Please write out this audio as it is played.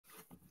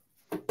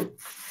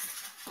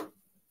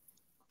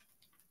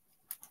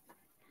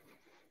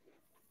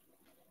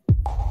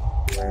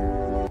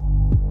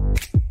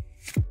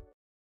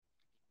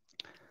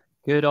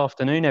Good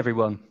afternoon,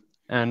 everyone,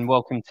 and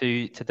welcome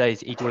to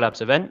today's Eagle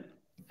Labs event.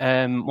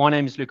 My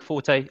name is Luca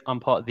Forte.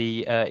 I'm part of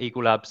the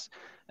Eagle Labs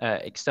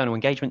external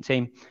engagement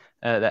team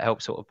that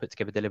helps sort of put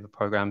together, deliver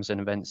programs and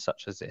events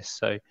such as this.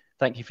 So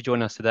thank you for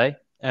joining us today.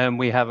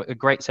 We have a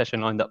great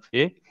session lined up for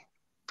you,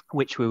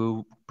 which we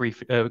will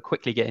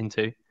quickly get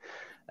into.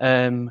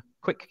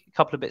 Quick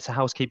couple of bits of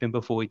housekeeping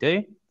before we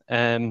do.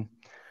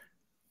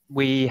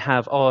 We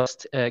have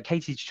asked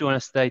Katie to join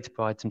us today to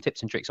provide some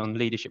tips and tricks on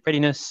leadership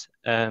readiness.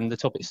 The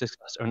topics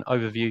discussed are an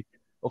overview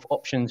of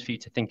options for you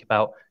to think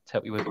about to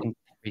help you with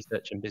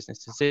research and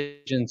business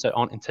decisions, so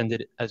aren't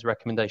intended as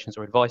recommendations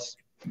or advice.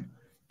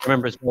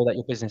 Remember as well that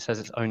your business has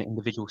its own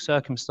individual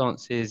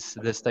circumstances.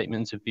 The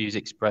statements of views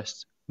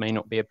expressed may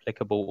not be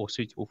applicable or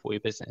suitable for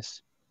your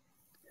business.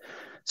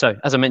 So,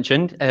 as I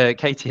mentioned,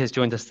 Katie has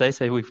joined us today.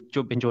 So we've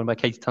been joined by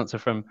Katie Tunstall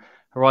from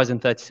Horizon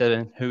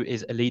 37, who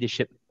is a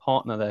leadership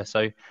partner there.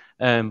 So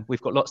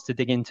we've got lots to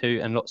dig into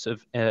and lots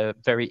of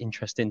very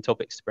interesting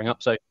topics to bring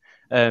up. So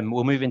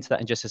we'll move into that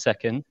in just a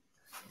second.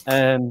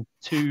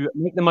 To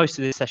make the most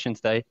of this session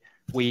today,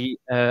 we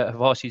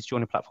have asked you to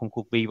join a platform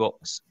called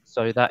VBox.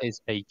 So that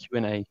is a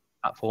Q&A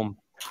platform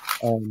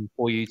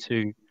for you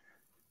to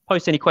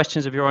post any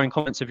questions of your own,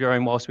 comments of your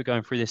own whilst we're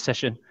going through this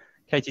session.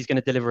 Katie's going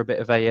to deliver a bit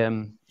of a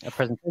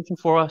presentation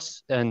for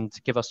us and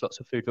give us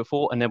lots of food for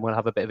thought, and then we'll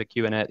have a bit of a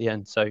Q&A at the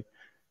end. So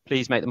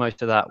please make the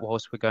most of that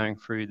whilst we're going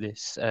through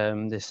this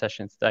this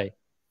session today.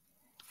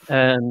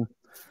 I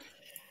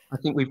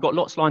think we've got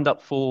lots lined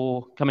up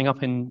for coming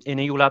up in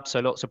Eagle Labs,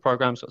 so lots of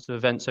programs, lots of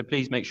events. So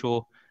please make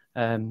sure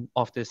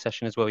after this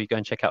session as well, you go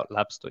and check out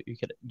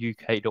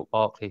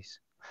labs.uk.barclays.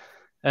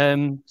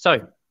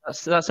 So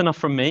that's enough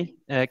from me.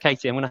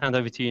 Katie, I'm going to hand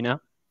over to you now.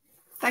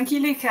 Thank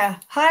you, Luca.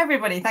 Hi,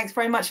 everybody. Thanks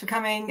very much for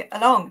coming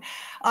along.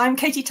 I'm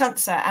Katie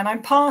Tunstall, and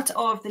I'm part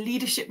of the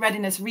Leadership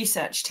Readiness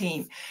Research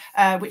Team,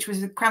 which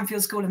was the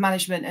Cranfield School of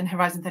Management and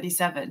Horizon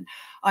 37.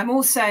 I'm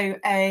also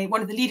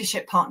one of the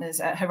leadership partners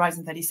at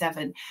Horizon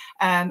 37,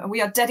 and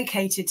we are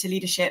dedicated to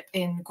leadership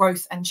in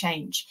growth and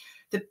change.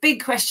 The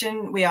big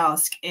question we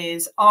ask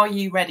is, are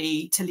you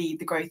ready to lead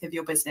the growth of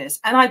your business?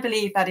 And I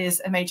believe that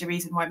is a major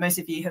reason why most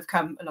of you have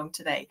come along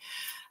today.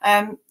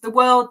 The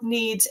world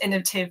needs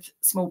innovative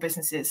small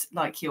businesses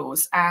like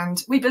yours,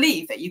 and we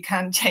believe that you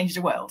can change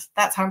the world.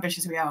 That's how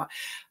ambitious we are.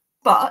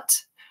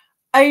 But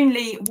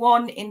only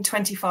 1 in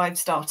 25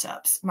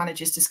 startups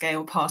manages to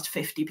scale past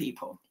 50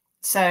 people.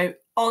 So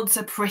odds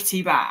are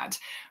pretty bad.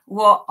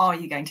 What are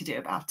you going to do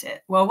about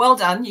it? Well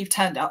done. You've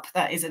turned up.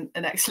 That is an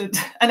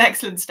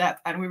excellent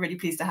step, and we're really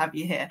pleased to have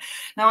you here.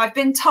 Now, I've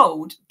been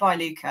told by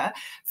Luca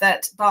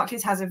that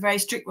Barclays has a very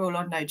strict rule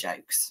on no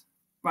jokes.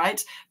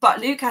 Right?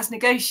 But Luke has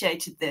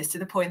negotiated this to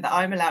the point that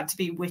I'm allowed to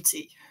be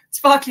witty,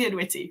 sparkly and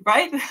witty,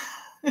 right?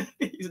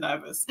 He's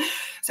nervous.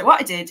 So what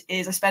I did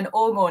is I spent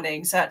all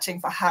morning searching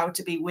for how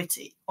to be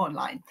witty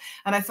online.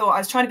 And I thought I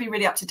was trying to be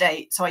really up to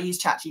date. So I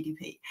used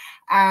ChatGPT.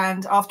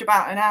 And after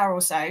about an hour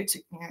or so,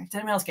 did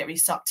anyone else get really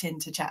sucked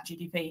into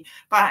ChatGPT?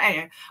 But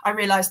anyway, I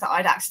realized that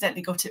I'd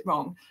accidentally got it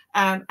wrong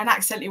and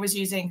accidentally was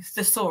using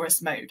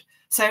thesaurus mode.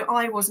 So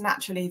I was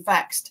naturally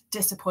vexed,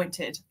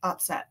 disappointed,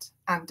 upset,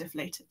 and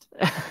deflated.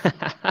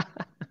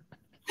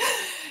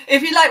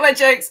 If you like my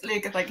jokes,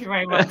 Luca, thank you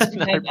very much.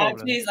 No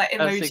please like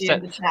emoji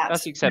in the chat.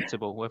 That's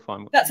acceptable. We're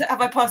fine.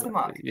 Have I passed the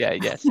mark? Yeah.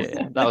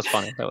 That was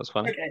funny. That was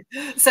funny. Okay.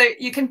 So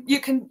you can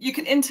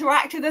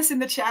interact with us in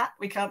the chat.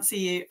 We can't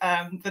see you,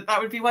 but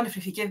that would be wonderful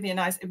if you give me a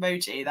nice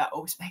emoji. That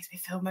always makes me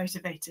feel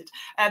motivated.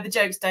 The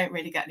jokes don't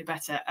really get any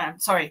better.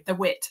 Sorry, the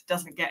wit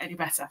doesn't get any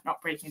better. Not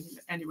breaking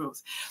any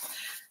rules.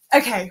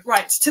 Okay,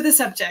 right, to the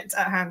subject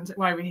at hand,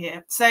 why we're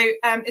here. So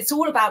it's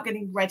all about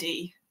getting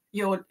ready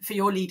for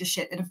your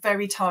leadership in a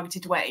very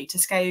targeted way to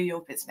scale your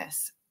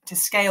business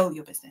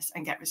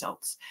and get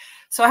results.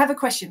 So I have a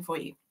question for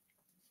you.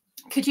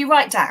 Could you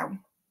write down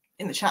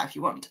in the chat if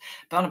you want,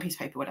 but on a piece of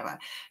paper, whatever,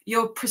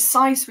 your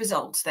precise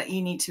results that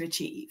you need to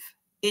achieve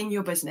in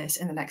your business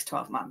in the next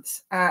 12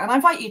 months? And I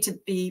invite you to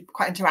be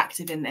quite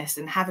interactive in this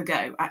and have a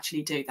go,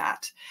 actually do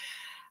that.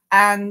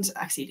 And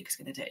I see Luca's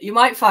going to do it. You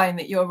might find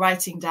that you're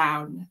writing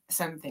down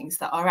some things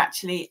that are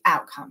actually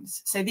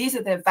outcomes. So these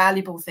are the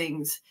valuable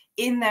things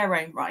in their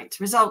own right.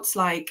 Results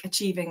like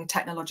achieving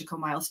technological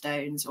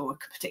milestones or a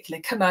particular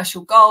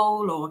commercial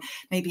goal, or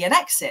maybe an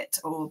exit,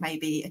 or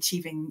maybe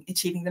achieving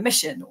the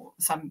mission or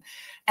some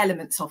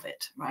elements of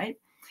it, right?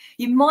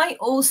 You might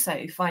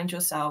also find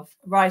yourself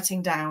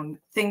writing down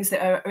things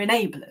that are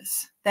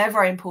enablers. They're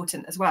very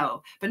important as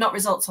well, but not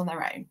results on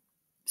their own.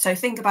 So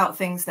think about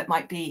things that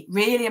might be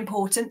really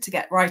important to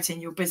get right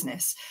in your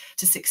business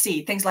to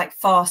succeed. Things like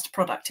fast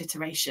product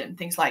iteration,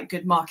 things like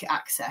good market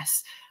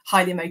access,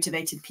 highly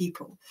motivated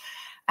people.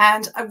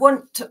 And I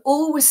want to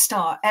always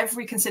start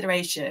every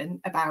consideration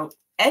about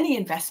any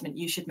investment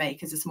you should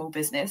make as a small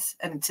business.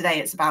 And today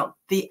it's about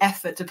the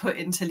effort to put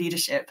into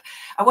leadership.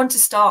 I want to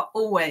start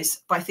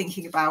always by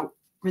thinking about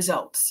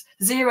results,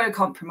 zero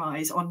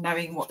compromise on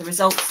knowing what the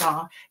results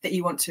are that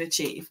you want to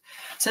achieve.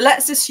 So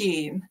let's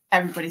assume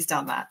everybody's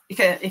done that.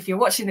 If you're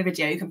watching the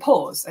video, you can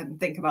pause and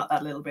think about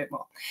that a little bit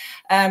more.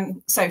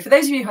 So for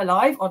those of you who are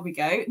live, on we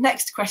go.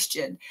 Next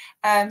question.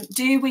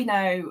 Do we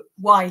know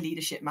why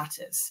leadership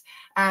matters?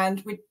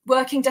 And we're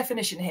working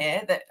definition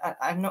here that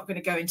I'm not going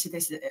to go into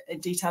this in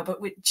detail,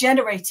 but we're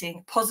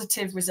generating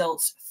positive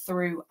results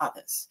through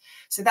others.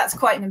 So that's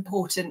quite an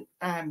important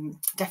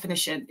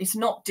definition. It's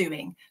not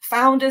doing.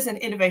 Founders and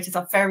innovators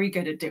are very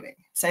good at doing.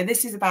 So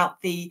this is about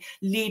the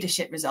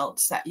leadership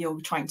results that you're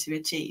trying to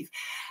achieve.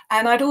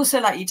 And I'd also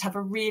like you to have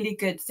a really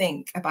good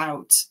think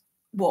about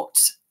what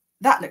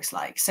that looks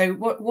like. So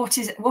what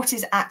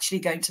is actually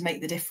going to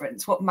make the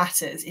difference? What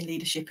matters in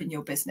leadership in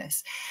your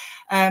business?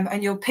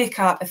 And you'll pick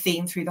up a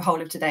theme through the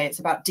whole of today. It's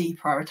about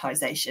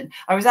deprioritisation.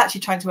 I was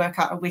actually trying to work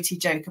out a witty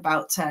joke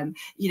about,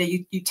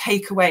 you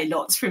take away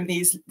lots from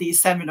these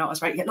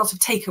seminars, right? You get lots of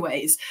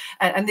takeaways.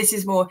 And this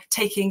is more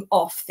taking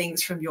off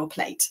things from your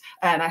plate.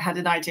 And I had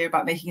an idea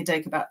about making a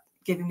joke about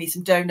giving me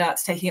some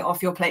donuts, taking it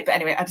off your plate. But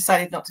anyway, I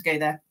decided not to go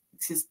there.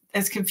 This is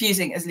as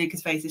confusing as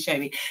Luca's face is showing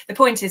me. The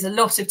point is, a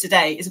lot of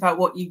today is about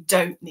what you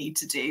don't need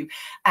to do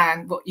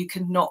and what you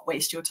cannot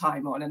waste your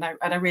time on. And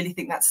I really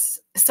think that's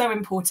so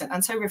important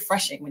and so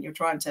refreshing when you're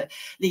trying to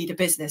lead a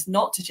business,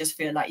 not to just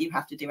feel like you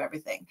have to do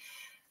everything.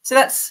 So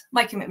that's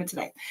my commitment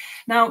today.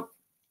 Now,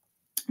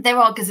 there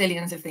are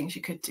gazillions of things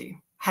you could do.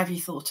 Have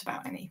you thought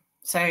about any?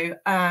 So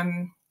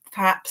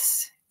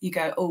perhaps you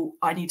go, oh,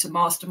 I need to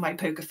master my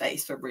poker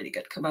face for really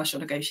good commercial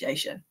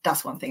negotiation.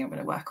 That's one thing I'm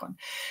going to work on.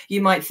 You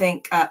might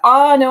think,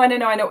 oh, no, I know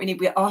what we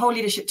need. Our whole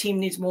leadership team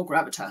needs more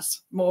gravitas,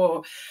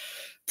 more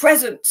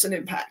presence and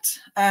impact.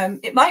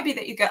 It might be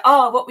that you go,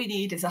 what we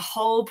need is a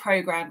whole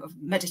program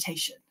of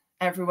meditation.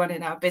 Everyone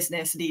in our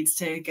business needs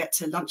to get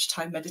to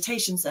lunchtime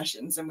meditation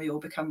sessions and we all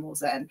become more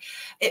zen.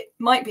 It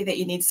might be that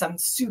you need some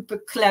super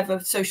clever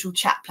social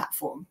chat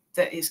platform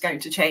that is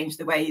going to change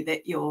the way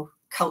that your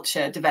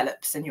culture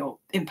develops and your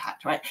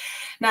impact, right?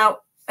 Now,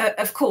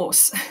 of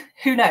course,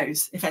 who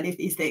knows if any of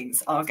these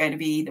things are going to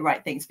be the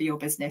right things for your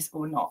business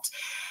or not.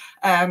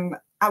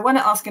 I want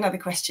to ask another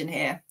question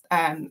here,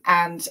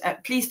 and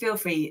please feel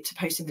free to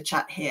post in the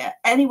chat here.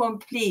 Anyone,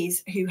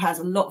 please, who has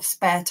a lot of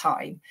spare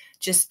time,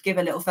 just give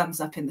a little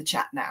thumbs up in the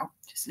chat now.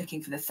 Just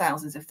looking for the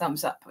thousands of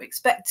thumbs up we're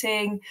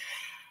expecting.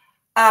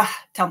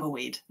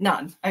 Tumbleweed,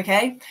 none.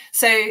 Okay,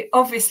 so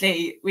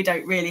obviously we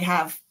don't really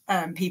have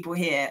people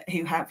here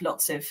who have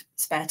lots of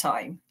spare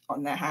time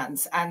on their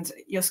hands, and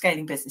you're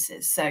scaling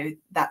businesses, so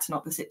that's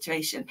not the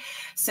situation.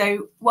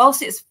 So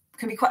whilst it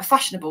can be quite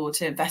fashionable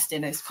to invest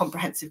in a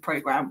comprehensive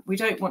program, we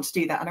don't want to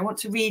do that. And I want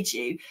to read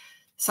you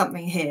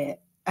something here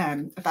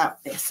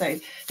about this. So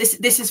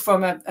this is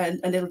from a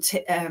little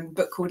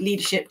book called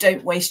Leadership,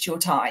 Don't Waste Your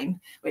Time,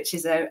 which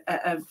is a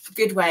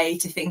good way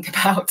to think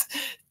about,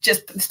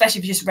 just especially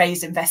if you just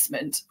raise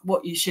investment,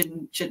 what you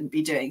shouldn't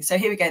be doing. So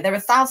here we go. There are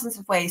thousands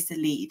of ways to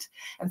lead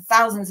and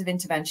thousands of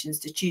interventions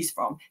to choose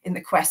from in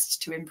the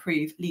quest to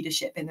improve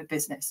leadership in the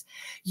business.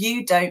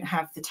 You don't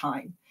have the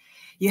time.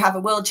 You have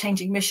a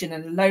world-changing mission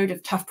and a load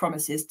of tough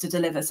promises to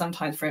deliver,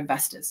 sometimes for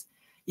investors.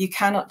 You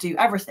cannot do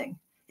everything.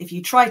 If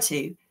you try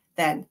to,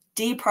 then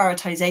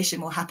deprioritization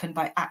will happen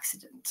by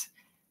accident,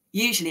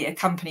 usually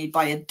accompanied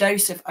by a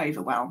dose of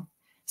overwhelm.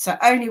 So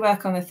only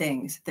work on the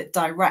things that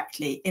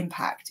directly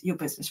impact your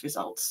business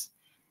results.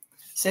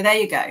 So there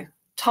you go.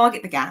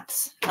 Target the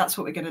gaps. That's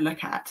what we're going to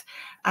look at.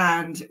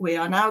 And we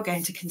are now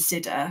going to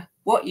consider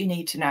what you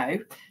need to know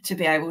to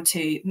be able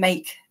to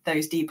make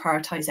those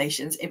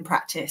deprioritizations in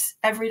practice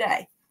every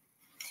day.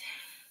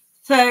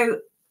 So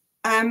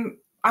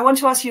I want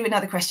to ask you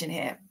another question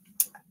here.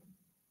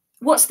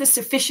 What's the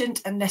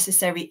sufficient and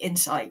necessary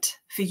insight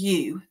for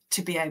you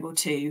to be able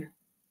to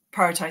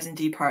prioritize and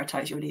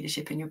deprioritize your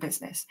leadership in your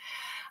business?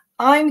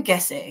 I'm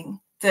guessing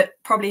that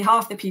probably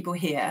half the people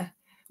here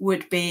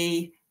would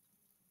be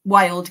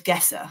wild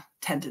guesser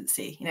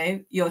tendency. You know,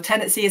 your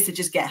tendency is to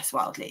just guess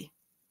wildly,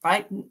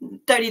 right?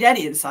 Don't need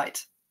any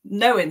insight.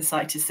 No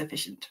insight is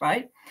sufficient,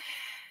 right?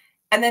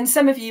 And then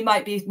some of you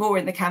might be more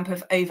in the camp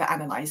of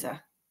overanalyzer,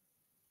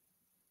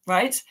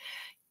 right?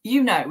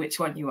 You know which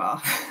one you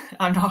are.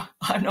 I'm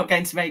not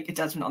going to make a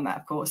judgment on that,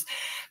 of course.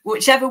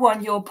 Whichever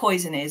one your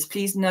poison is,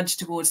 please nudge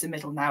towards the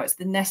middle now. It's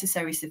the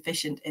necessary,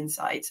 sufficient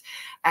insight.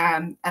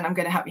 And I'm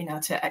going to help you now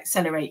to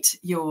accelerate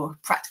your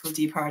practical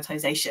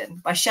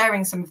deprioritization by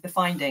sharing some of the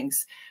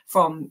findings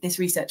from this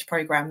research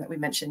program that we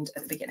mentioned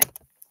at the beginning.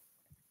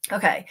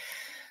 Okay,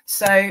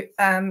 so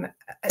I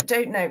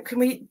don't know,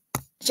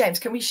 James,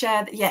 can we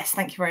share? Yes,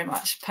 thank you very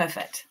much.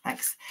 Perfect,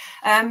 thanks.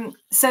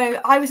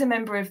 So I was a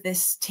member of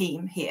this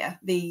team here,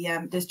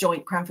 this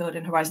joint Cranfield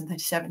and Horizon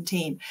 37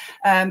 team.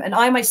 And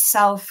I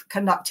myself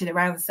conducted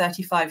around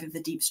 35 of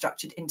the deep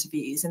structured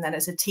interviews. And then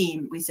as a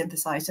team, we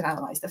synthesized and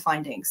analyzed the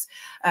findings.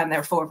 There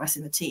are 4 of us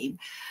in the team.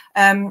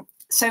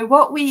 So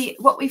what we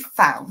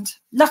found,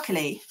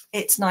 luckily,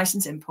 it's nice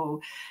and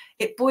simple.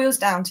 It boils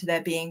down to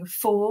there being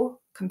 4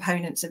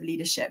 components of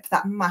leadership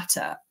that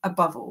matter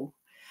above all.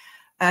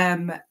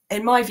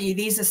 In my view,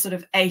 these are sort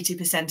of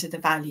 80% of the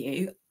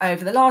value.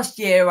 Over the last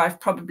year, I've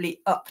probably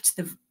upped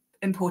the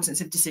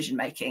importance of decision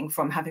making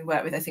from having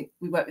worked with, I think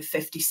we worked with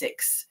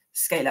 56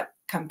 scale up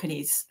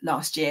companies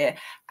last year.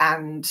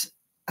 And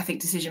I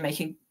think decision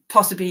making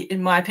possibly,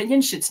 in my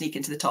opinion, should sneak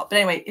into the top. But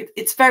anyway,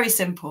 it's very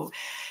simple.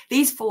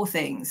 These 4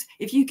 things,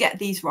 if you get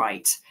these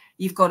right,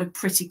 you've got a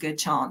pretty good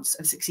chance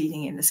of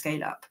succeeding in the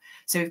scale up.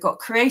 So we've got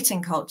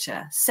creating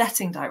culture,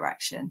 setting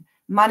direction,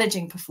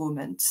 managing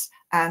performance,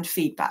 and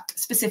feedback,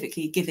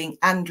 specifically giving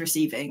and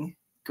receiving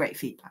great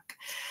feedback.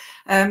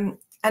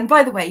 And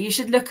by the way, you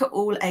should look at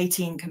all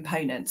 18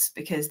 components,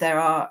 because there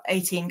are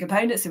 18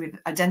 components that we've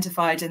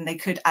identified and they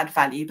could add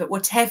value. But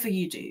whatever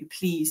you do,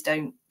 please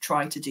don't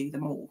try to do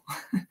them all.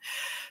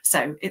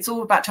 So it's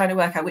all about trying to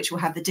work out which will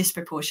have the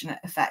disproportionate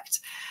effect.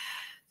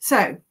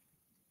 So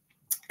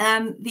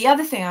the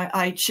other thing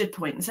I should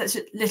point, and so that's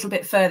a little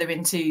bit further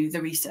into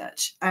the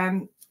research,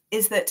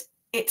 is that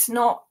it's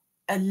not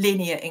a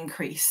linear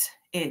increase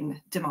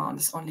in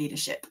demands on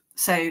leadership.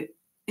 So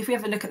if we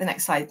have a look at the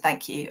next slide,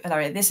 thank you,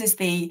 Ilaria. This is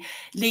the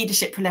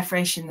leadership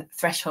proliferation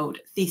threshold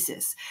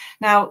thesis.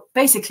 Now,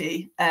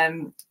 basically, let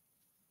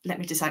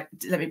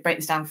me break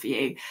this down for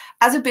you.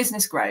 As a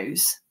business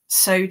grows,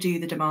 so do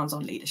the demands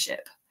on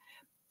leadership,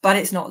 but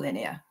it's not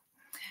linear.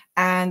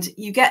 And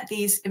you get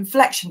these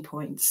inflection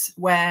points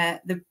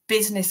where the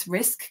business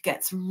risk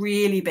gets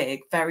really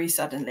big very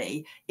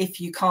suddenly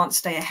if you can't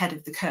stay ahead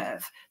of the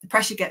curve. The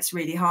pressure gets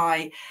really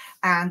high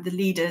and the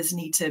leaders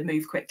need to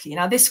move quickly.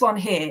 Now, this one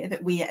here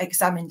that we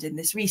examined in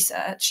this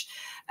research,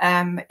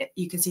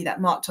 you can see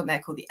that marked on there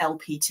called the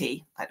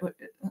LPT,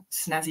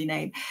 snazzy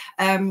name.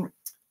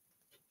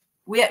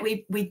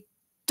 We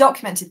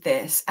documented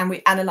this and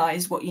we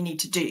analysed what you need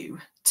to do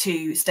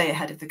to stay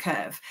ahead of the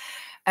curve.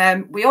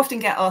 We often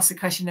get asked the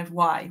question of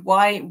why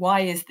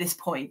is this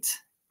point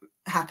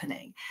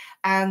happening?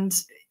 And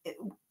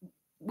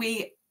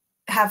we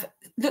have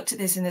looked at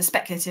this in a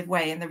speculative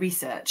way in the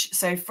research.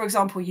 So, for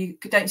example, you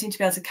don't seem to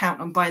be able to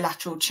count on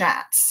bilateral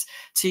chats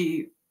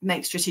to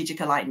make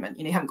strategic alignment.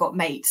 You know, you haven't got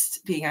mates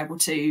being able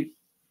to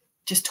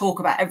just talk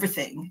about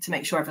everything to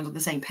make sure everyone's on the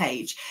same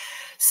page.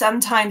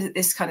 Sometimes at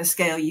this kind of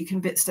scale, you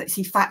can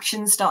see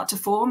factions start to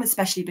form,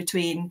 especially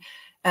between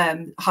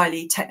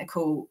highly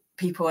technical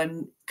people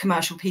and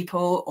commercial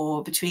people,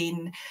 or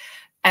between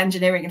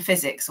engineering and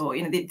physics, or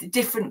the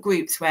different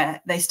groups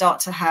where they start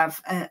to have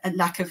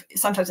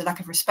sometimes a lack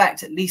of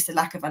respect, at least a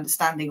lack of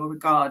understanding or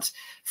regard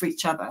for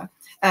each other,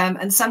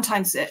 and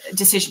sometimes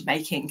decision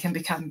making can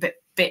become a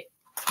bit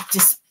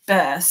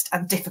dispersed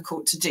and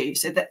difficult to do,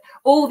 so that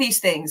all these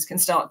things can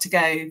start to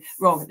go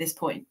wrong at this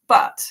point.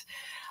 But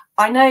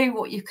I know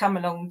what you've come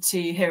along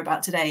to hear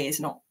about today is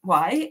not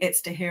why,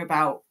 it's to hear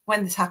about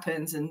when this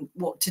happens and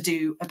what to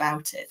do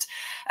about it.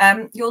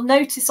 You'll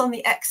notice on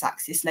the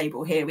x-axis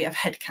label here, we have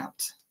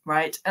headcount,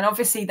 right? And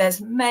obviously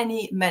there's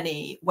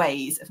many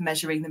ways of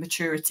measuring the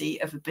maturity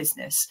of a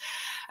business.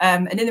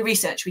 And in the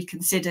research, we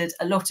considered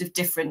a lot of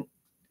different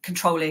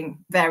controlling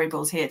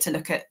variables here to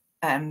look at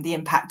the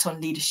impact on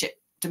leadership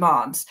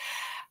demands.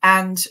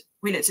 And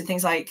we looked at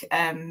things like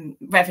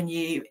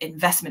revenue,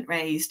 investment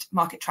raised,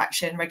 market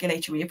traction,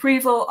 regulatory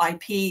approval,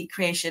 IP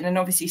creation, and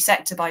obviously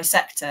sector by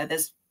sector,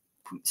 there's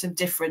some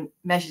different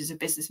measures of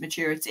business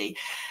maturity.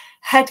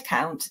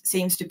 Headcount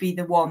seems to be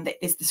the one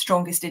that is the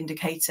strongest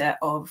indicator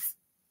of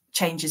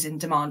changes in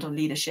demand on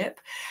leadership.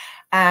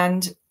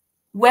 And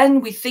when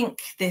we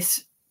think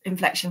this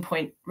inflection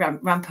point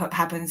ramp up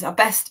happens, our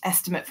best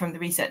estimate from the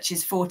research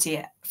is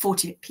 40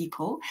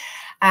 people,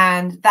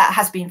 and that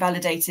has been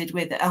validated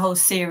with a whole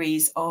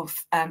series of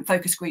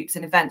focus groups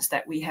and events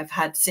that we have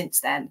had since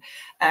then,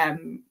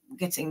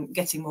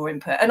 getting more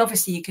input. And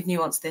obviously you could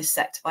nuance this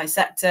sector by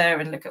sector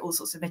and look at all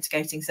sorts of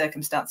mitigating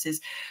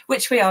circumstances,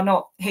 which we are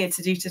not here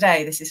to do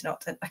today. This is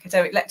not an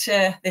academic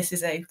lecture, this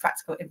is a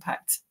practical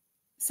impact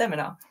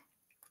seminar.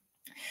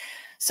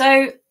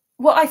 So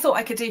what I thought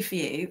I could do for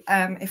you,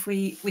 if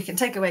we can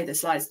take away the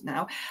slides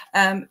now,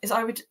 is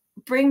I would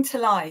bring to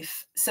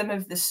life some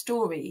of the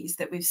stories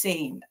that we've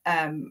seen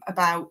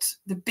about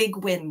the big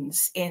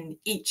wins in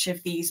each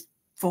of these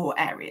 4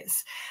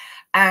 areas.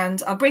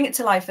 And I'll bring it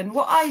to life. And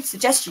what I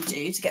suggest you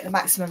do to get the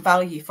maximum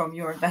value from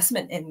your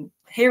investment in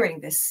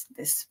hearing this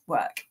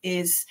work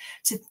is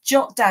to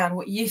jot down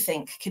what you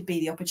think could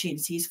be the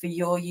opportunities for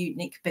your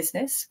unique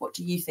business. What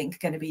do you think are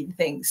going to be the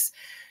things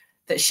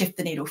that shift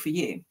the needle for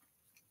you?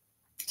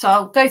 So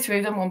I'll go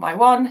through them one by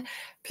one.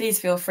 Please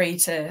feel free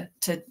to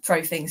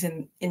throw things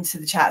into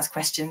the chat as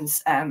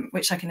questions,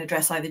 which I can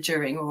address either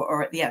during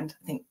or at the end.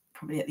 I think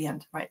probably at the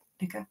end, right,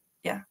 Luca?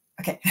 Yeah,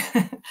 okay.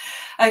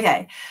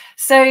 Okay,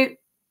 so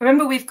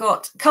remember we've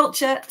got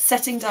culture,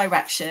 setting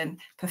direction,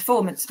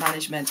 performance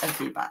management, and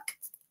feedback.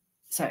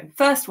 So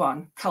first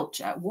one,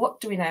 culture.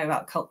 What do we know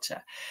about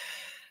culture?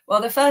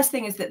 Well, the first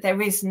thing is that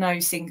there is no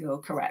single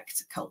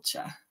correct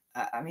culture.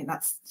 I mean,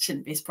 that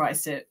shouldn't be a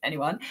surprise to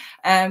anyone.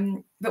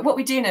 But what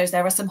we do know is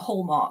there are some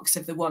hallmarks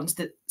of the ones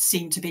that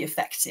seem to be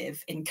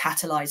effective in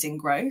catalyzing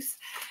growth.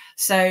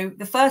 So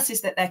the first is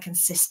that they're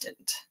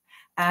consistent.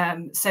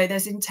 So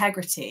there's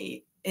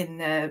integrity.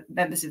 the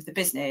members of the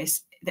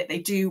business that they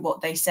do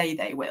what they say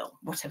they will,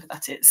 whatever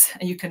that is,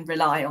 and you can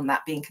rely on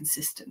that being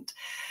consistent.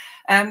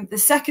 The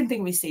second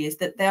thing we see is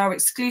that they are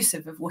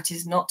exclusive of what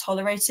is not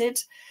tolerated.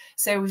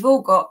 So we've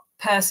all got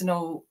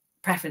personal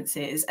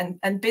preferences,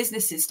 and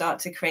businesses start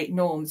to create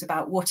norms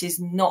about what is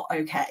not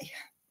okay,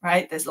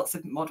 right? There's lots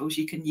of models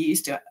you can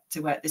use to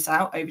work this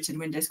out. Overton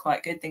Window's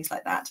quite good, things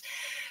like that.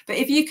 But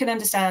if you can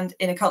understand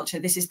in a culture,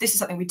 this is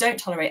something we don't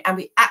tolerate, and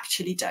we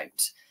actually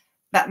don't,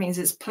 that means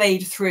it's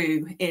played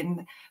through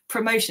in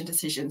promotion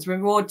decisions,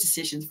 reward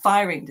decisions,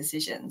 firing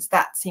decisions.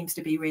 That seems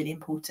to be really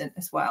important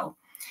as well.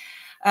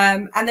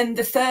 And then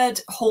the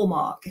third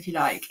hallmark, if you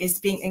like, is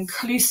being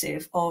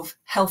inclusive of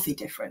healthy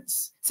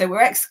difference. So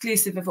we're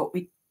exclusive of what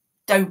we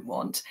don't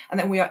want, and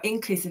then we are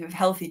inclusive of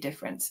healthy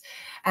difference.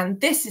 And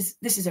this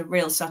is a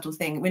real subtle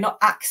thing. We're not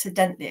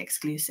accidentally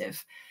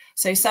exclusive.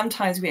 So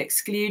sometimes we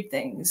exclude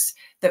things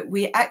that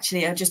we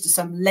actually are just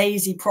some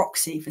lazy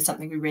proxy for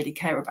something we really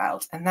care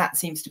about. And that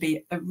seems to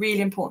be a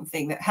really important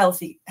thing,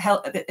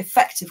 that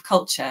effective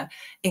culture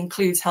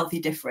includes healthy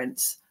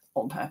difference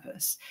on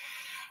purpose.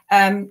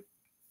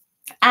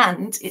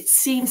 And it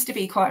seems to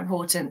be quite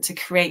important to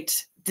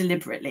create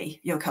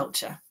deliberately your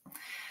culture.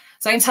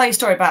 So I can tell you a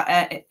story about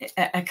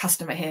a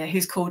customer here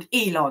who's called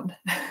Elon.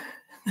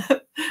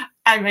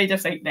 I made a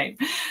fake name.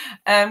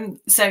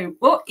 So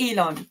what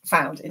Elon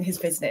found in his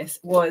business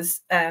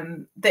was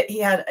that he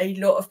had a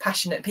lot of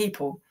passionate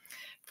people,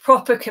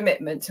 proper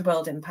commitment to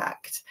world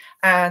impact,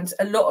 and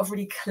a lot of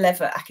really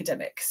clever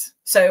academics.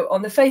 So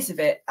on the face of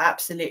it,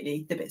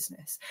 absolutely the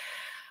business.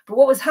 But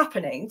what was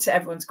happening, to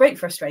everyone's great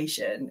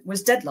frustration,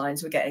 was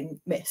deadlines were getting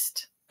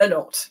missed a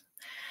lot.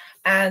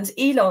 And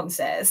Elon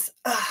says,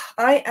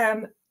 I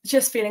am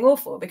just feeling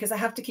awful because I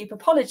have to keep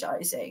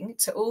apologizing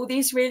to all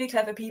these really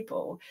clever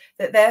people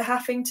that they're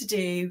having to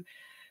do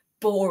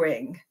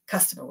boring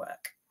customer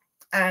work.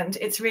 And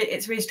it's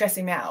really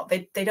stressing me out.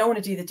 They don't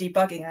want to do the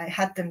debugging. I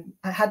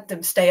had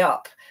them stay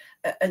up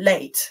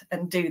late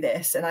and do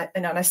this. And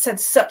I said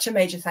such a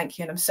major thank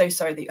you. And I'm so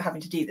sorry that you're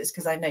having to do this,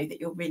 because I know that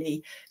you're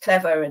really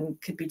clever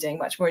and could be doing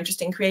much more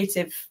interesting,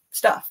 creative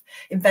stuff,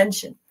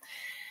 invention.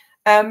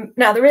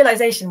 Now, the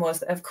realization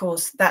was that, of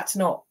course, that's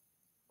not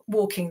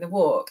walking the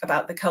walk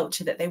about the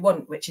culture that they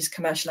want, which is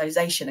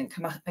commercialization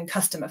and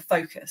customer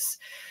focus.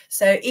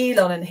 So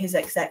Elon and his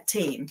exec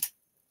team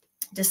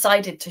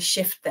decided to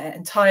shift their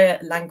entire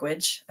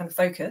language and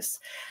focus.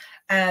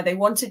 They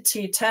wanted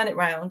to turn it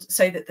around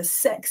so that the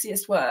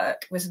sexiest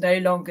work was no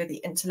longer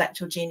the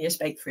intellectual genius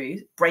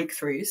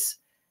breakthroughs,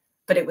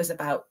 but it was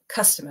about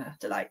customer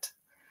delight.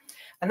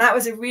 And that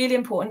was a really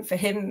important for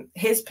him.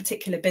 His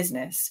particular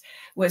business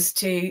was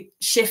to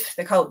shift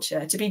the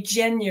culture to be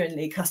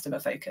genuinely customer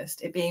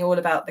focused, it being all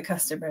about the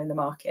customer in the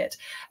market.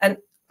 And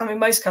I mean,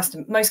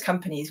 most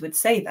companies would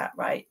say that,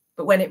 right?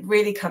 But when it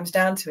really comes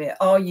down to it,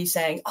 are you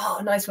saying, oh,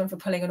 nice one for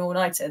pulling an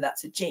all-nighter,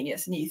 that's a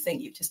genius, and you think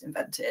you've just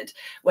invented,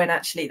 when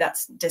actually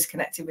that's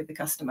disconnected with the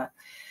customer?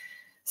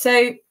 So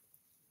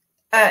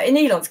in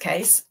Elon's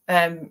case,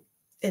 to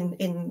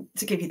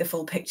give you the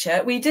full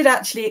picture, we did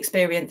actually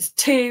experience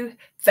two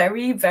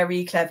very,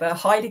 very clever,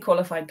 highly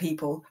qualified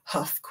people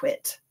huff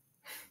quit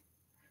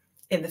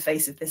in the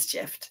face of this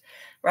shift,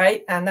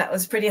 right? And that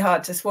was pretty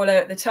hard to swallow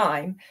at the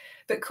time.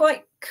 But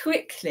quite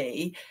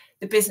quickly,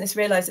 the business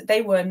realized that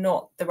they were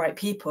not the right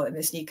people in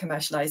this new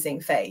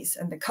commercializing phase.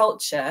 And the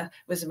culture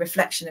was a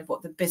reflection of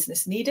what the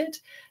business needed.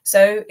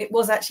 So it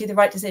was actually the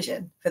right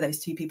decision for those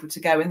two people to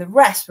go. And the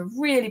rest were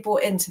really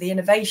bought into the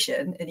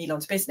innovation in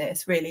Elon's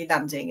business, really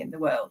landing in the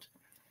world.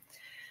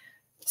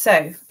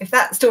 So if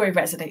that story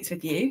resonates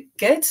with you,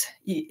 good.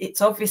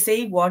 It's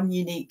obviously one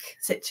unique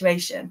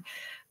situation.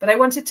 But I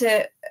wanted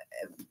to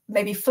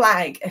maybe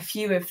flag a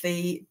few of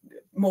the,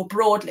 more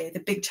broadly, the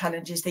big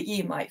challenges that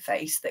you might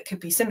face that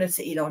could be similar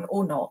to Elon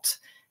or not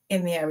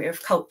in the area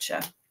of culture.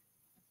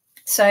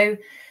 So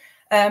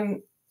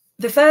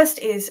the first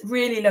is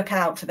really look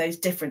out for those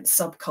different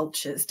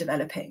subcultures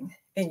developing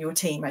in your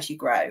team as you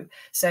grow.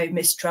 So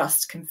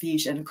mistrust,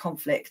 confusion,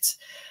 conflict,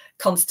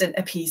 constant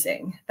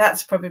appeasing.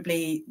 That's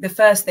probably the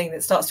first thing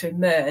that starts to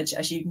emerge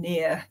as you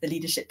near the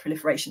leadership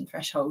proliferation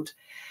threshold.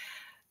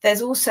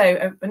 There's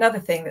also another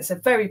thing that's a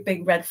very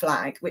big red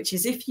flag, which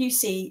is if you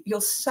see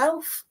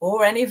yourself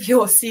or any of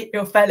your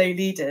fellow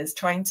leaders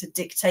trying to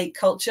dictate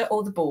culture,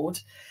 or the board,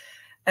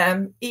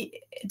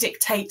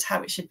 dictate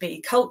how it should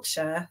be.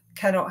 Culture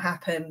cannot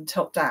happen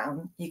top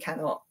down. You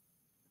cannot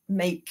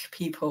make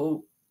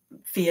people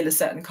feel a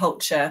certain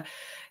culture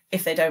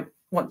if they don't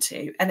want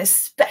to, and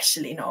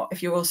especially not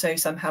if you're also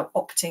somehow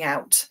opting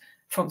out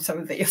from some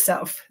of it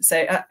yourself.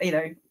 So you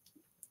know,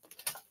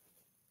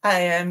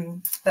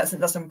 that's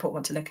an important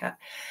one to look at.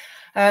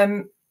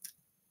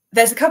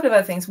 There's a couple of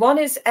other things. One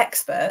is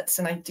experts,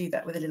 and I do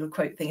that with a little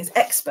quote thing, is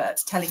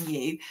experts telling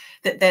you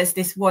that there's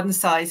this one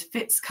size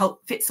fits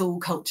all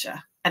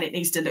culture, and it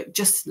needs to look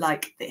just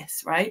like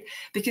this, right?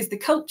 Because the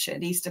culture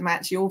needs to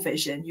match your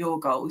vision, your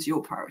goals,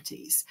 your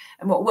priorities.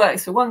 And what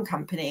works for one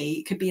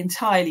company could be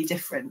entirely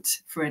different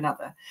for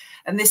another.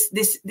 And this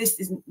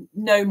is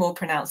no more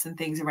pronounced than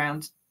things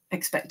around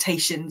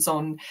expectations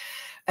on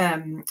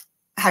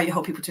how you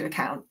hold people to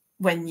account,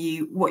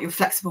 what your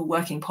flexible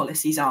working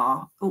policies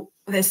are.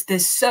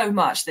 There's so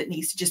much that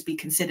needs to just be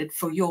considered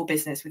for your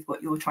business with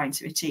what you're trying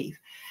to achieve.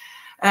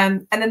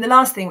 And then the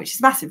last thing, which is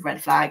a massive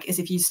red flag, is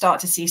if you start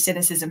to see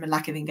cynicism and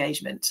lack of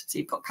engagement. So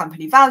you've got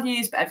company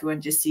values, but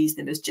everyone just sees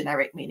them as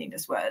generic,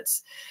 meaningless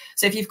words.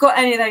 So if you've got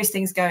any of those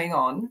things going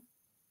on,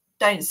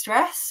 don't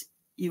stress.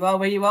 You are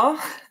where you are,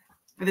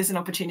 but there's an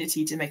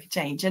opportunity to make a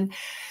change. And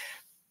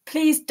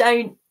please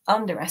don't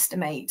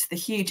underestimate the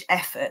huge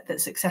effort that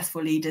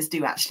successful leaders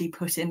do actually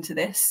put into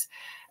this,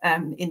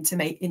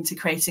 into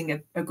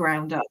creating a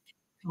ground up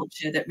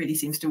culture that really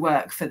seems to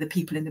work for the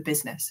people in the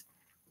business.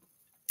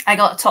 I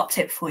got a top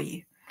tip for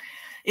you.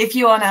 If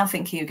you are now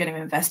thinking you're going to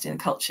invest in a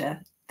culture,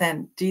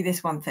 then do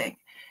this one thing.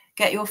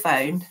 Get your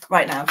phone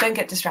right now. Don't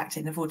get distracted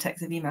in the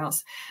vortex of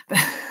emails, but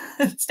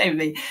stay with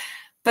me.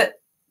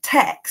 But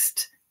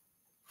text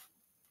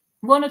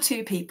 1 or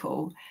 2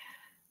 people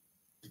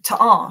to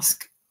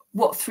ask,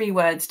 what 3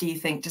 words do you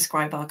think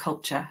describe our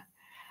culture?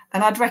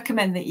 And I'd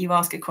recommend that you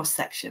ask a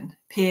cross-section: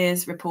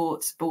 peers,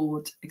 reports,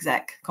 board,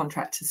 exec,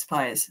 contractors,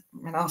 suppliers,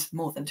 and ask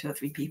more than 2 or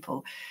 3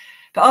 people.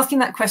 But asking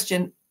that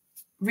question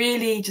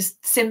really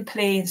just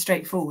simply and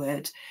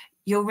straightforward,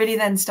 you'll really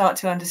then start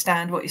to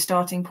understand what your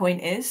starting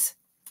point is.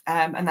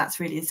 And that's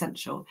really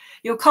essential.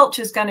 Your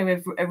culture is going to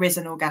have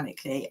arisen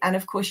organically. And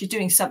of course, you're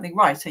doing something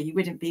right, or you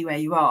wouldn't be where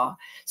you are.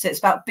 So it's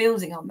about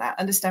building on that,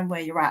 understand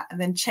where you're at,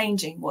 and then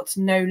changing what's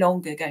no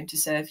longer going to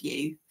serve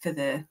you for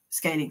the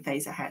scaling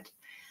phase ahead.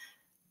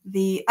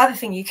 The other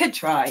thing you could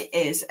try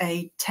is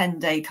a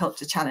 10-day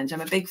culture challenge.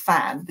 I'm a big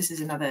fan. This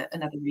is another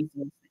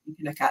reason you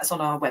can look at. It's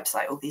on our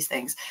website, all these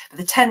things. But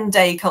the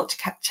 10-day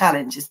culture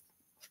challenge is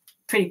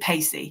pretty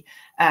pacey.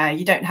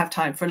 You don't have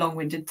time for a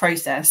long-winded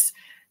process.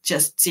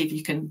 Just see if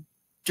you can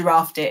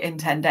draft it in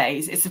 10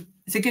 days. It's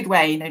a good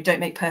way, don't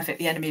make perfect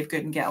the enemy of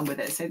good and get on with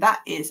it. So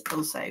that is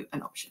also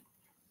an option.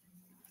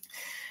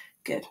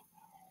 Good.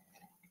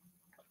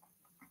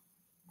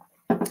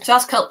 So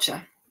that's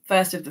culture,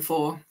 first of the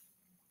 4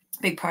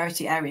 big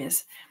priority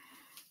areas.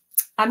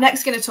 I'm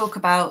next going to talk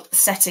about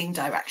setting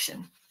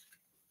direction.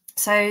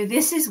 So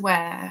this is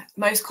where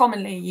most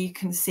commonly you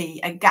can see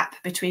a gap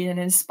between an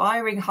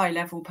inspiring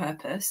high-level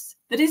purpose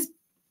that is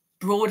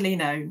broadly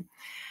known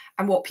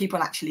and what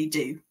people actually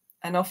do.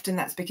 And often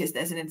that's because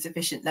there's an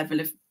insufficient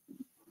level of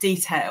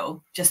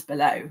detail just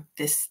below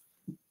this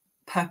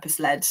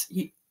purpose-led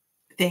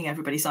thing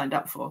everybody signed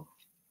up for.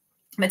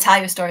 I'm going to tell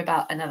you a story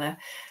about another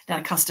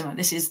customer.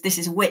 This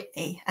is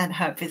Whitney and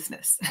her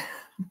business.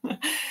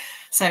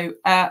 So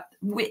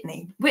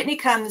Whitney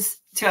comes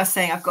to us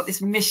saying, I've got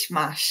this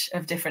mishmash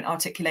of different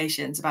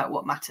articulations about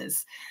what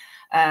matters.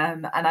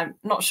 And I'm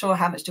not sure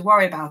how much to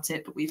worry about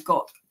it, but we've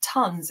got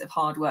tons of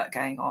hard work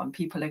going on.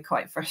 People are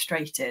quite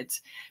frustrated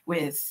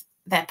with,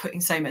 they're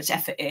putting so much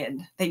effort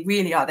in. They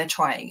really are. They're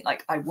trying.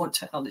 Like, I want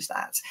to acknowledge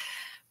that.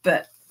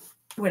 But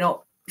we're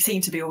not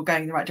seem to be all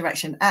going in the right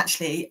direction.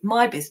 Actually,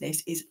 my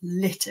business is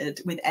littered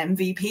with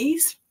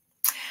MVPs.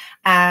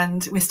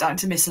 And we're starting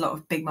to miss a lot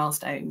of big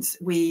milestones.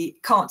 We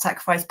can't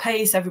sacrifice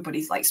pace.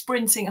 Everybody's like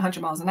sprinting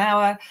 100 miles an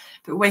hour,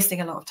 but we're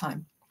wasting a lot of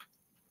time.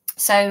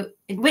 So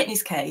in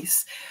Whitney's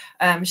case,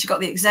 she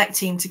got the exec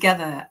team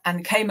together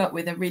and came up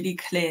with a really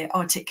clear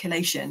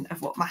articulation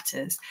of what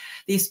matters.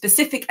 The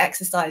specific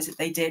exercise that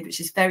they did,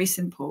 which is very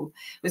simple,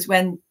 was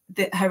when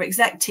her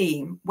exec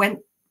team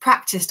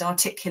practiced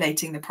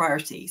articulating the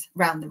priorities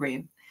around the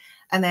room,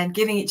 and then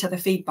giving each other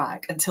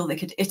feedback until they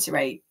could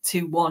iterate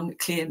to one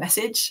clear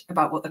message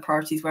about what the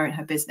priorities were in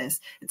her business.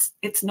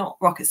 It's not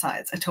rocket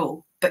science at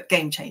all, but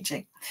game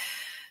changing.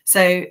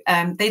 So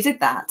they did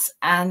that,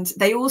 and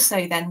they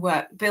also then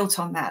built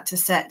on that to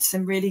set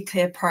some really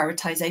clear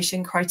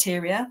prioritization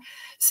criteria.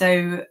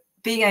 So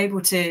being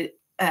able to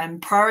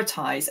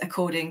prioritize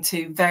according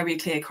to very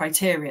clear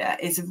criteria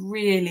is a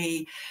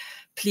really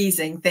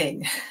pleasing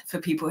thing for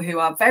people who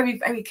are very,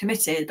 very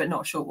committed but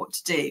not sure what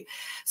to do.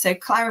 So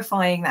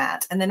clarifying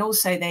that, and then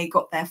also they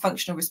got their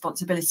functional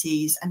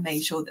responsibilities and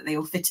made sure that they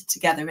all fitted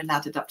together and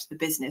added up to the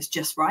business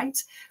just right,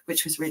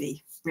 which was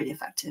really, really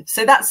effective.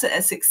 So that's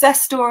a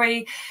success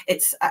story.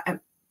 It's a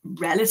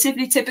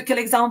relatively typical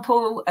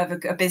example of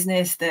a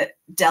business that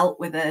dealt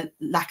with a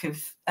lack of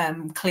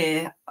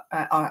clear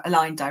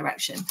aligned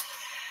direction.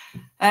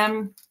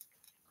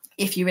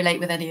 If you relate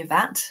with any of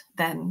that,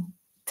 then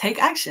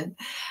take action.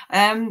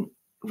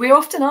 We're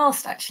often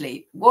asked,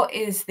 actually, what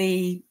is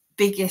the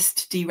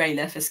biggest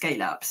derailer for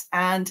scale-ups?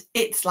 And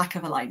it's lack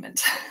of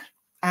alignment.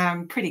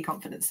 I'm pretty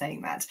confident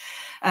saying that.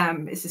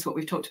 This is what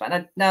we've talked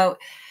about. Now,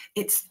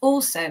 it's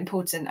also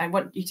important, I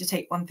want you to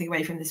take one thing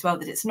away from this as well,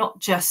 that it's not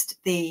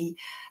just the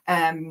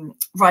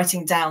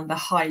writing down the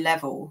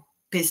high-level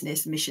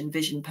business, mission,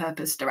 vision,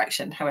 purpose,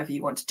 direction, however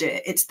you want to do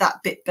it. It's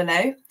that bit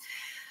below.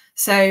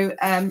 So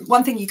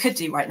one thing you could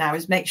do right now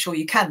is make sure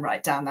you can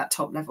write down that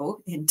top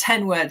level in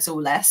 10 words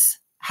or less.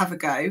 Have a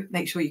go.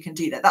 Make sure you can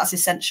do that. That's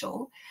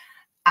essential.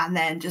 And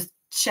then just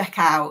check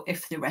out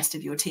if the rest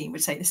of your team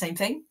would say the same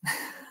thing.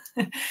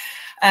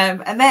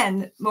 And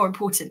then, more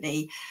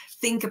importantly,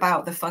 think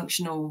about the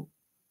functional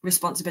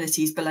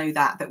responsibilities below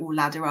that will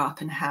ladder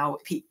up, and how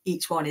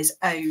each one is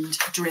owned,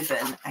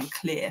 driven and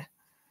clear.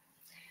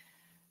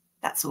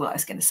 That's all I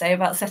was going to say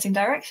about setting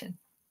direction.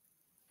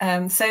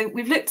 So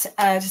we've looked,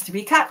 just to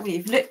recap,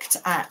 we've looked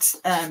at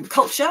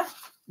culture,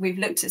 we've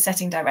looked at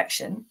setting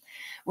direction.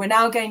 We're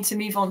now going to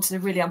move on to the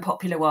really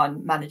unpopular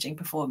one, managing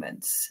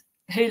performance.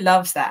 Who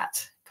loves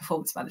that?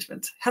 Performance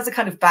management has a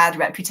kind of bad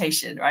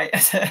reputation, right,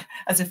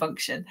 as a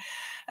function.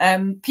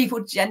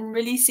 People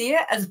generally see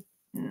it as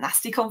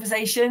nasty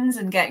conversations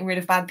and getting rid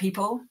of bad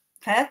people.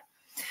 Fair.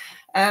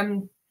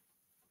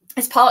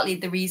 It's partly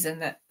the reason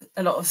that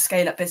a lot of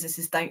scale-up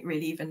businesses don't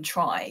really even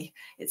try.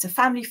 It's a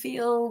family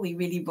feel. We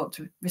really want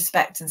to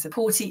respect and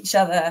support each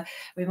other.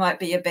 We might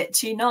be a bit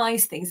too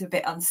nice, things are a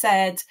bit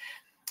unsaid.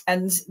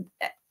 And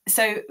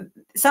so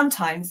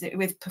sometimes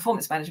with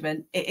performance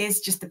management, it is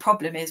just, the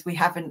problem is we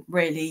haven't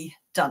really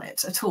done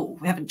it at all.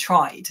 We haven't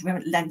tried. We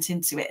haven't lent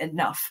into it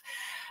enough.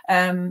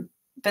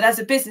 But as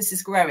a business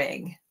is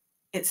growing,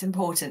 it's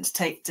important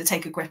to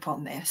take a grip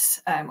on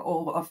this, I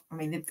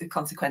mean, the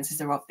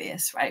consequences are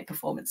obvious, right?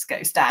 Performance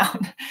goes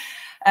down.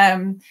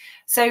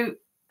 So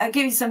I'll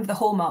give you some of the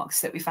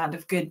hallmarks that we found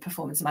of good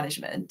performance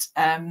management.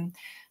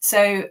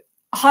 So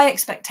high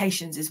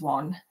expectations is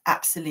one,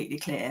 absolutely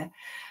clear.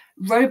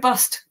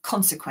 Robust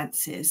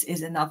consequences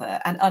is another,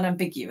 and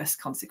unambiguous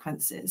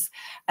consequences.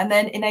 And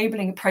then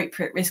enabling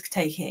appropriate risk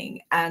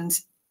taking and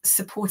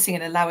supporting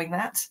and allowing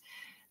that.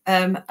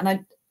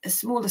 A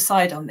small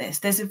aside on this,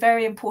 there's a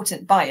very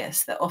important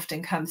bias that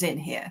often comes in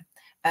here.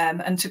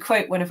 And to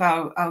quote one of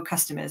our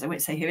customers, I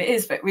won't say who it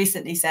is, but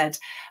recently said,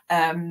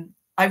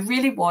 I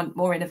really want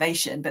more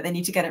innovation, but they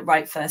need to get it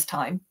right first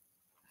time.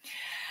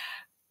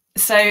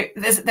 So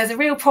there's a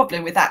real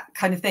problem with that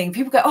kind of thing.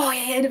 People go, oh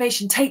yeah,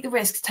 innovation, take the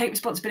risks, take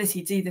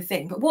responsibility, do the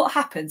thing. But what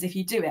happens if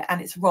you do it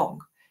and it's wrong?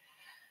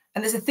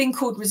 And there's a thing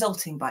called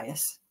resulting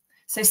bias.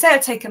 So say I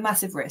take a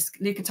massive risk.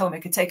 Luca told me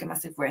I could take a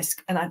massive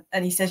risk.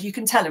 And he says, you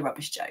can tell a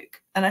rubbish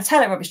joke. And I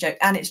tell a rubbish joke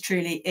and it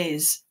truly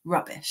is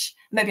rubbish.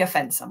 Maybe I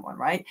offend someone,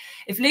 right?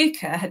 If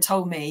Luca had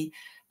told me,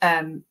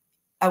 I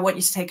want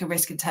you to take a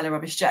risk and tell a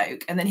rubbish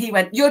joke, and then he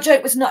went, your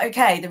joke was not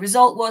okay, the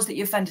result was that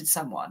you offended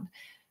someone,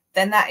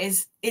 then that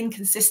is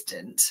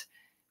inconsistent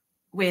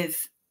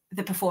with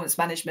the performance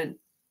management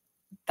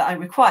that I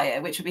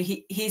require, which would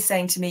be he's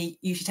saying to me,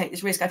 you should take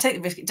this risk. I take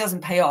the risk, it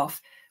doesn't pay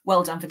off.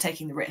 Well done for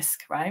taking the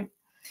risk, right?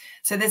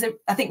 So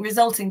I think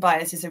resulting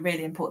bias is a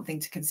really important thing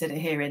to consider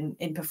here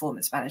in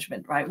performance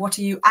management, right? What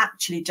are you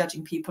actually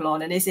judging people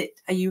on? And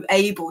are you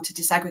able to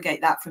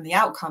disaggregate that from the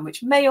outcome,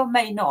 which may or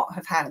may not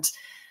have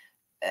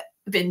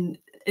been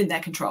in their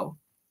control?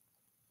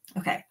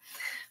 Okay.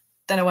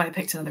 Don't know why I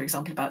picked another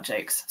example about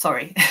jokes.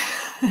 Sorry.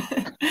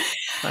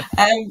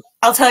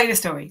 I'll tell you a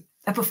story,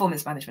 a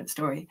performance management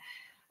story.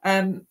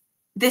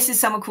 This is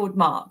someone called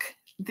Mark.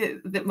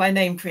 My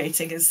name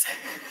creating is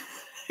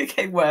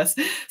okay, worse.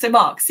 So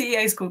Mark,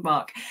 CEO is called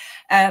Mark.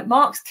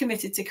 Mark's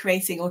committed to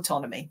creating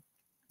autonomy.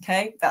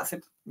 Okay, that's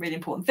a really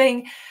important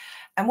thing.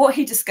 And what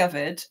he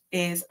discovered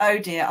is, oh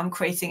dear, I'm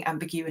creating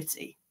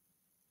ambiguity.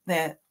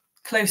 They're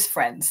close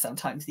friends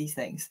sometimes, these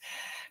things.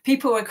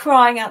 People are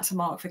crying out to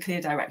Mark for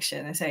clear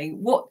direction and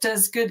saying, what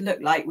does good look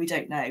like? We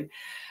don't know.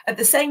 At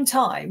the same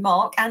time,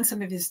 Mark and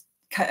some of his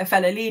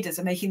fellow leaders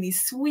are making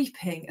these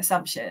sweeping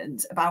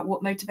assumptions about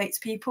what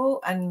motivates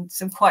people and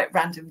some quite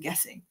random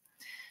guessing.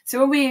 So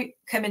when we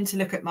come in to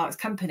look at Mark's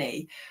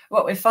company,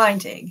 what we're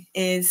finding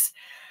is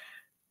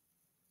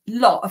a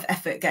lot of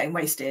effort getting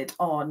wasted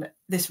on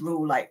this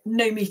rule, like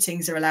no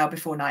meetings are allowed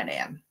before 9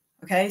 a.m.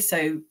 Okay,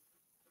 so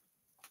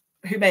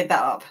who made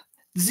that up?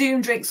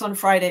 Zoom drinks on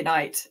Friday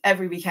night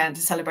every weekend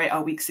to celebrate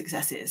our week's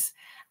successes.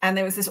 And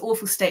there was this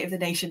awful State of the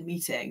Nation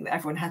meeting that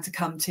everyone had to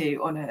come to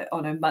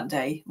on a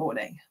Monday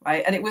morning,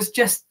 right? And it was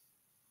just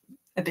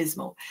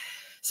abysmal.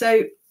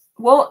 So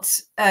what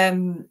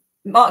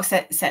Mark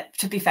said,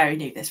 to be fair, he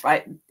knew this,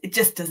 right? It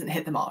just doesn't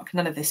hit the mark.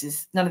 None of this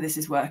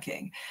is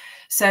working.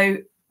 So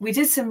we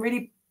did some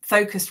really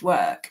focused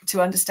work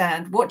to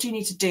understand, what do you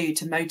need to do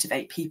to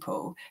motivate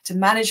people to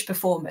manage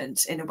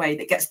performance in a way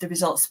that gets the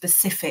results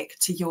specific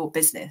to your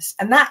business?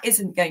 And that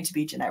isn't going to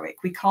be generic.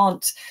 We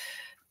can't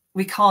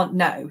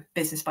know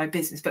business by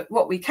business, but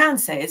what we can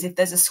say is, if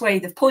there's a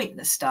swathe of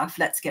pointless stuff,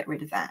 let's get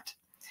rid of that.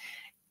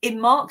 In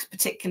Mark's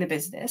particular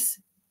business,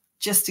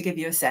 just to give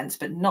you a sense,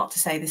 but not to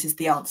say this is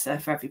the answer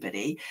for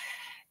everybody,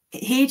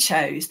 he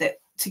chose that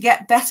to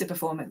get better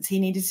performance, he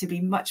needed to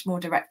be much more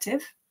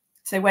directive.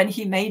 So when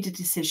he made a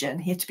decision,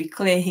 he had to be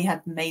clear he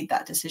had made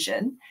that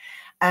decision,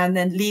 and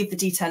then leave the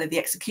detail of the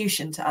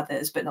execution to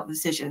others, but not the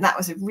decision. And that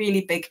was a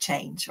really big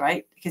change,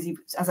 right? Because he,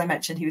 as I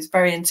mentioned, he was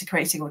very into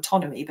creating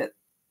autonomy, but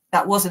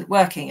that wasn't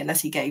working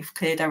unless he gave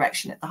clear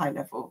direction at the high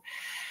level.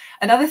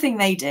 Another thing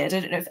they did, I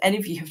don't know if any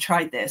of you have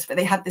tried this, but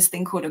they had this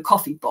thing called a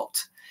coffee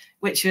bot,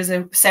 which was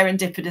a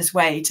serendipitous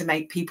way to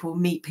make people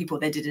meet people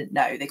they didn't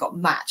know. They got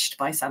matched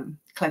by some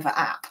clever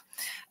app.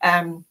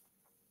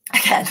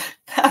 Again,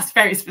 that's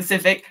very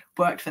specific,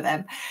 worked for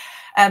them.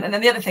 And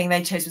then the other thing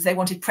they chose was they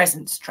wanted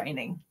presence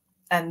training.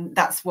 And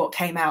that's what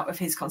came out of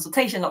his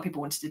consultation. A lot of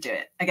people wanted to do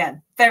it.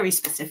 Again, very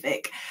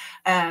specific,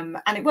 and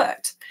it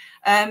worked.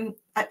 I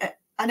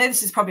know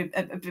this is probably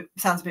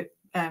sounds a bit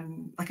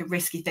like a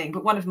risky thing,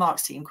 but one of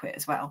Mark's team quit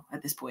as well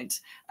at this point.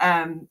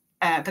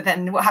 But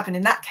then what happened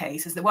in that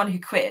case is the one who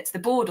quit, the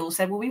board all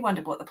said, well, we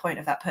wondered what the point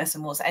of that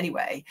person was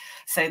anyway.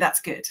 So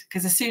that's good,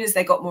 because as soon as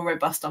they got more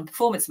robust on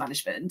performance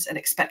management and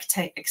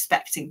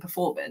expecting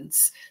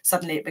performance,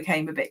 suddenly it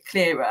became a bit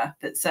clearer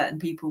that certain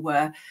people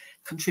were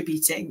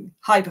contributing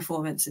high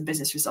performance and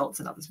business results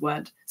and others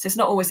weren't. So it's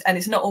not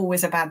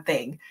always a bad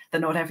thing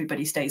that not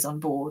everybody stays on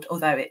board,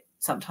 although it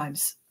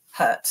sometimes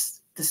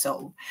hurts the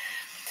soul.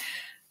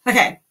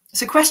 Okay,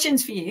 so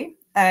questions for you.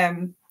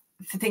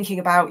 For thinking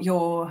about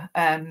your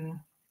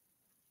own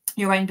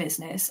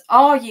business.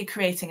 Are you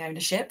creating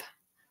ownership?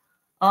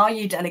 Are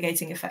you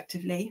delegating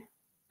effectively?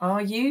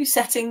 Are you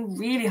setting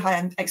really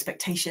high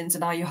expectations,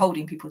 and are you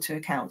holding people to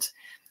account?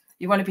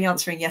 You want to be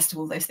answering yes to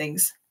all those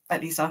things,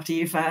 at least after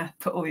you've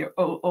put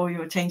all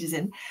your changes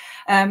in.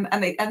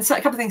 And so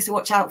a couple of things to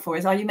watch out for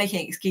is, are you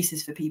making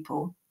excuses for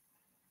people?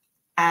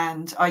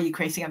 And are you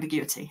creating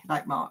ambiguity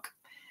like Mark?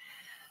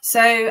 So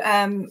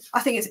I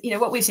think it's,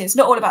 what we've seen, it's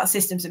not all about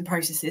systems and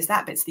processes.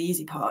 That bit's the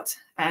easy part.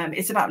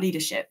 It's about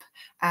leadership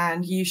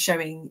and you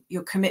showing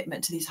your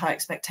commitment to these high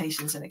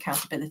expectations and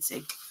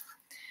accountability.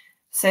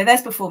 So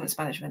there's performance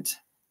management.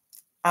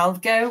 I'll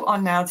go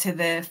on now to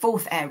the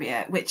fourth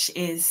area, which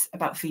is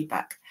about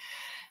feedback.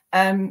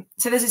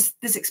 So there's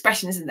this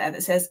expression, isn't there,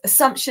 that says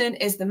assumption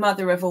is the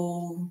mother of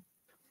all.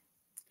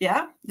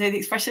 Yeah, know the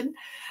expression?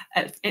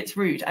 It's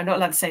rude. I'm not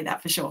allowed to say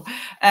that for sure.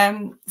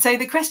 So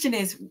the question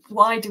is,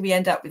 why do we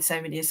end up with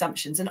so many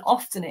assumptions? And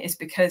often it is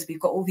because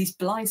we've got all these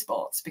blind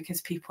spots because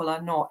people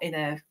are not in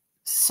a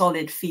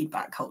solid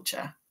feedback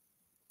culture.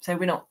 So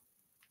we're not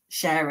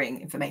sharing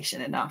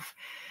information enough.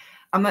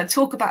 I'm going to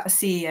talk about a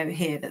CEO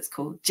here that's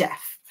called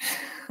Jeff.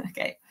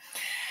 Okay.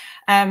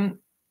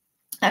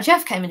 Now,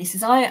 Jeff came and he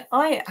says,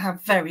 I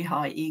have very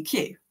high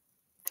EQ.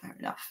 Fair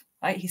enough.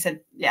 Right? He said,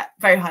 yeah,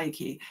 very high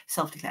EQ,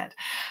 self-declared.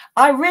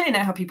 I really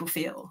know how people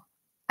feel.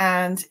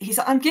 And he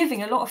said, I'm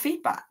giving a lot of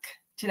feedback.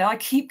 I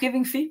keep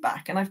giving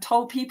feedback. And I've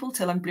told people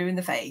till I'm blue in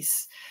the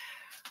face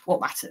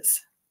what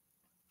matters.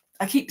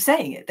 I keep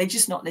saying it. They're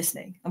just not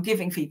listening. I'm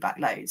giving feedback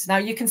loads. Now,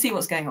 you can see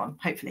what's going on,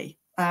 hopefully.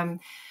 But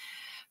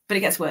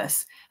it gets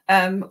worse.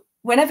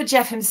 Whenever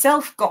Jeff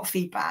himself got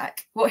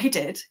feedback, what he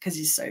did, because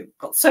he's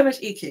got so much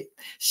EQ,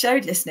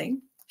 showed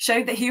listening,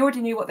 showed that he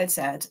already knew what they'd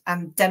said,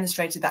 and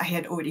demonstrated that he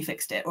had already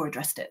fixed it or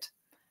addressed it.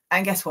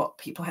 And guess what?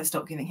 People had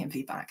stopped giving him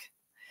feedback.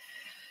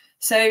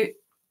 So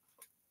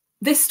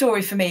this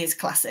story for me is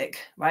classic,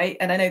 right?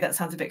 And I know that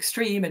sounds a bit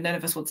extreme and none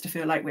of us wants to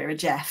feel like we're a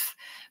Jeff,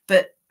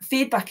 but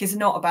feedback is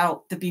not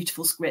about the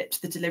beautiful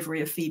script, the delivery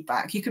of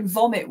feedback. You can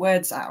vomit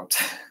words out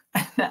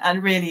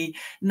and really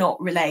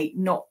not relate,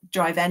 not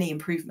drive any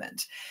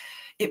improvement.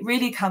 It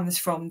really comes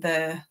from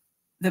the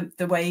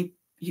way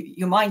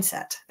your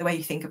mindset, the way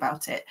you think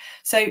about it.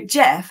 So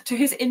Jeff, to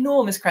his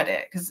enormous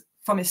credit, because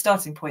from his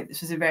starting point,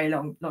 this was a very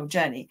long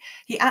journey,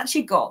 he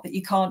actually got that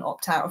you can't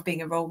opt out of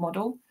being a role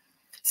model.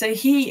 So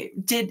he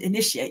did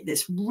initiate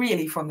this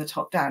really from the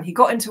top down. He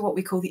got into what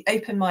we call the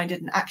open-minded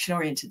and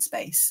action-oriented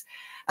space.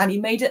 And he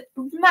made a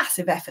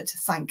massive effort to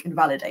thank and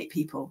validate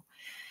people.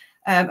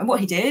 And what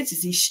he did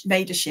is he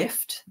made a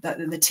shift that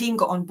the team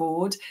got on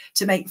board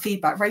to make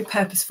feedback very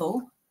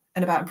purposeful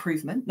and about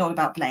improvement, not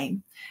about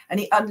blame. And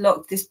he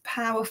unlocked this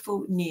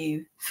powerful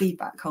new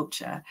feedback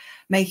culture,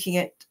 making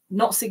it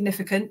not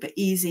significant, but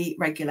easy,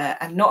 regular,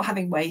 and not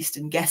having waste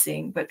and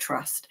guessing, but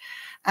trust.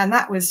 And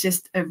that was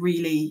just a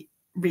really,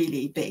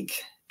 really big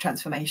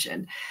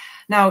transformation.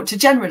 Now, to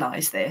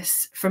generalize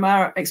this from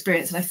our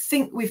experience, and I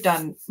think we've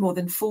done more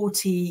than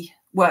 40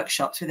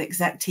 workshops with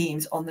exec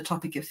teams on the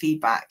topic of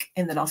feedback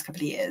in the last couple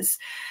of years,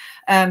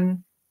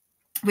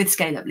 with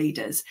scale-up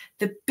leaders.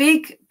 The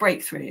big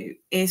breakthrough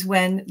is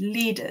when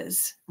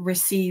leaders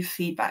receive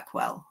feedback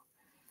well.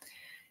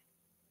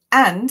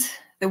 And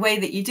the way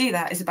that you do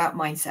that is about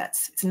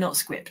mindsets. It's not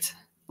script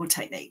or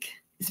technique.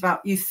 It's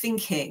about you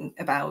thinking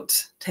about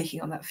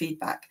taking on that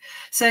feedback.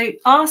 So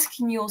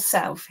asking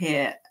yourself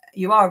here,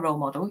 you are a role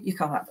model, you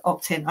can't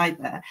opt in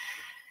either.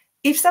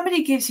 If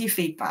somebody gives you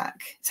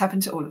feedback, it's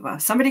happened to all of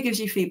us, somebody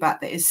gives you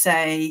feedback that is,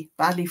 say,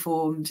 badly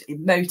formed,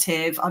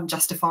 emotive,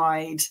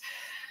 unjustified,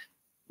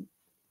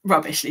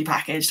 rubbishly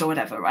packaged or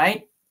whatever,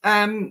 right?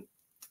 Do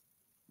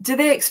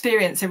they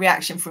experience a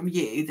reaction from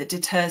you that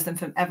deters them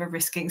from ever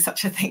risking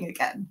such a thing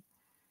again?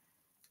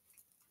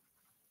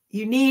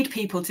 You need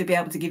people to be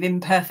able to give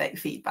imperfect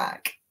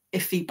feedback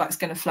if feedback's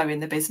going to flow in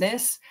the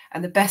business.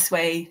 And the best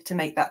way to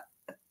make that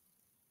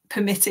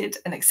permitted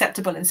and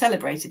acceptable and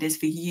celebrated is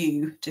for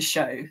you to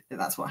show that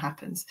that's what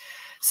happens.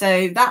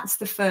 So that's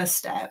the first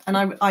step. And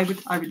I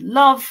would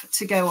love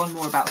to go on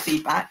more about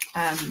feedback,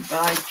 but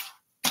I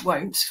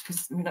won't,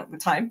 because we're not the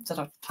time to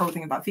talk the whole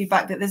thing about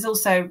feedback. But there's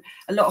also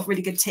a lot of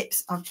really good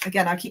tips.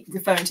 Again, I keep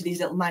referring to these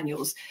little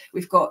manuals.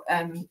 We've got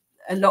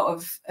a lot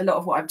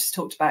of what I've just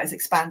talked about is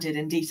expanded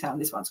in detail, and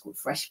this one's called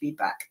Fresh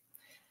Feedback.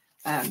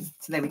 So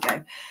there we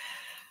go.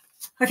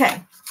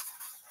 Okay,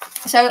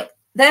 So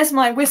there's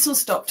my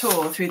whistle-stop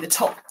tour through the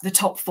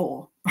top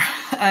 4.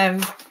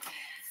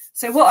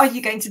 So what are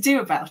you going to do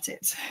about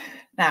it?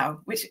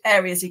 Now, which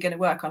areas are you going to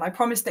work on? I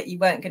promised that you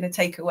weren't going to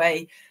take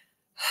away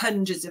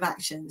hundreds of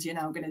actions. You're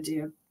now going to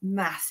do a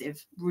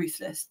massive,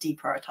 ruthless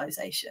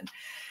deprioritization.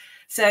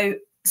 So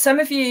some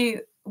of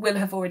you will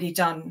have already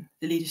done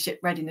the leadership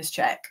readiness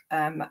check.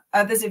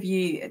 Others of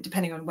you,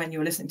 depending on when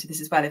you're listening to this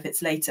as well, if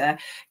it's later,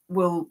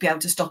 will be able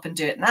to stop and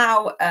do it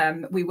now.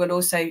 We will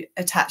also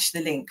attach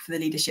the link for the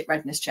leadership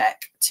readiness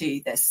check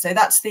to this. So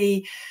that's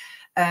the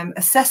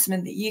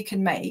assessment that you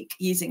can make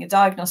using a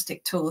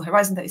diagnostic tool,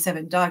 Horizon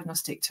 37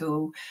 diagnostic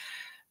tool,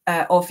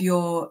 of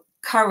your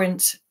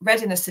current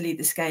readiness to lead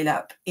the scale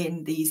up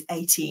in these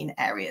 18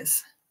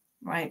 areas.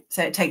 Right,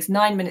 so it takes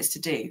 9 minutes to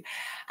do,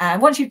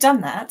 and once you've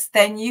done that,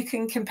 then you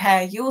can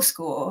compare your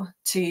score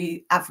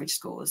to average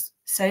scores.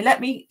 So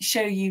let me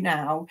show you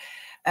now,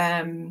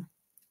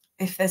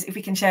 if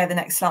we can share the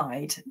next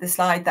slide, the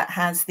slide that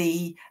has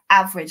the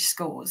average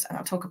scores, and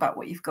I'll talk about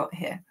what you've got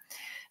here.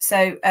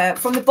 So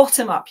from the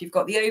bottom up, you've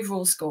got the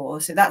overall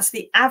score. So that's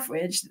the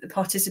average that the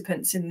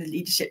participants in the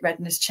leadership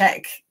readiness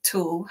check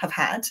tool have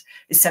had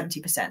is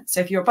 70%.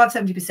 So if you're above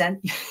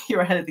 70%,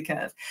 you're ahead of the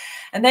curve.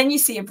 And then you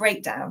see a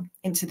breakdown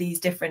into these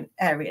different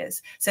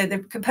areas. So the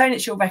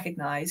components you'll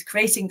recognize: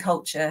 creating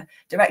culture,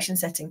 direction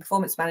setting,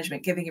 performance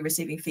management, giving and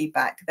receiving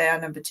feedback. They are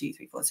number 2,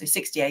 3, 4. So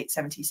 68,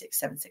 76,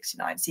 7,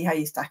 69. See how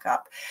you stack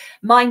up.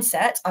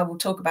 Mindset, I will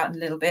talk about in a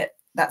little bit.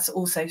 That's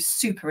also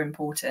super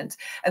important.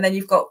 And then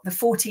you've got the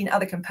 14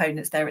 other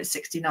components there at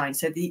 69.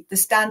 So the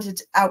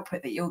standard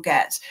output that you'll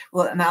get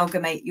will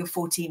amalgamate your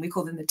 14, we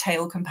call them the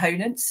tail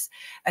components,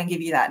 and give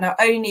you that. Now,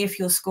 only if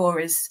your score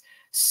is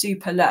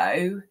super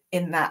low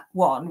in that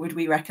one would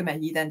we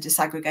recommend you then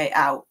disaggregate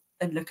out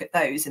and look at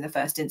those in the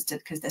first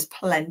instance, because there's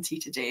plenty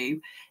to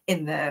do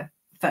in the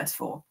first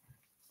 4.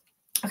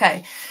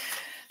 Okay,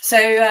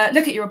 so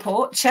look at your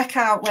report, check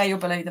out where you're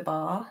below the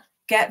bar.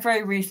 Get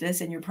very ruthless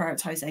in your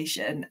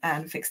prioritization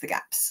and fix the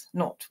gaps,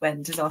 not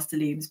when disaster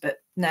looms, but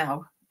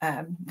now,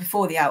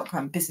 before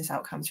the business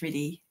outcomes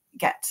really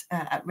get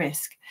at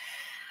risk.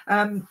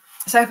 So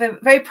I have a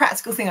very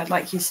practical thing I'd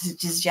like you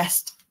to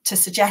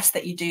suggest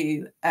that you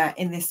do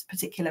in this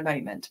particular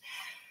moment.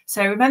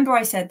 So remember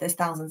I said there's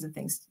thousands of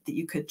things that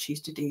you could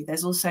choose to do.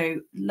 There's also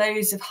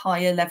loads of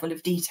higher level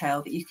of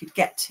detail that you could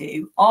get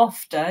to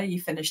after you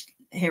finished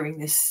hearing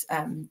this,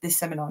 this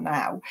seminar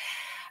now.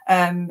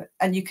 And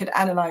you could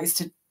analyze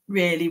to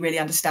really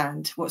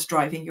understand what's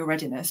driving your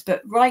readiness.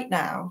 But right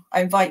now,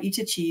 I invite you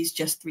to choose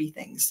just 3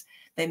 things.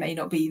 They may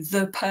not be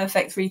the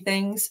perfect 3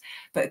 things,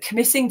 but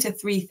committing to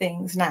 3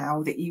 things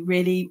now that you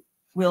really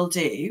will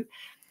do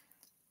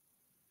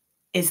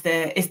is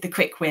the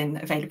quick win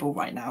available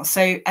right now.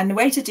 So, and the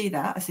way to do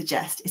that, I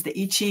suggest, is that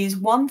you choose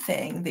one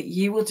thing that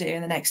you will do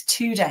in the next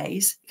 2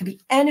 days. It could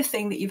be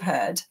anything that you've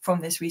heard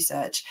from this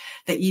research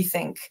that you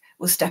think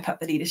will step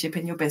up the leadership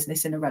in your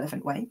business in a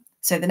relevant way.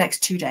 So the next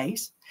 2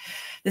 days.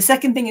 The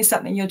second thing is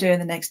something you'll do in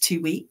the next 2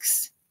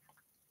 weeks.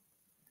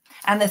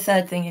 And the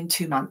third thing in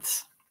 2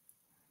 months.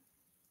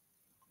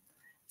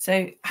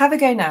 So have a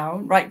go now,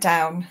 write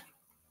down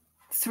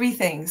 3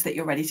 things that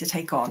you're ready to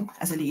take on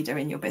as a leader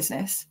in your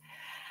business.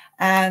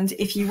 And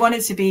if you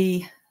wanted to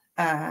be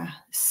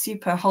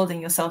super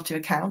holding yourself to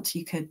account,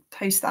 you could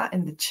post that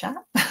in the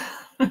chat.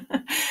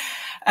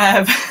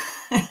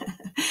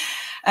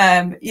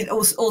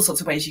 All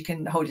sorts of ways you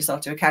can hold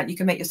yourself to account. You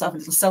can make yourself a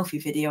little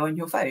selfie video on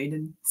your phone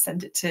and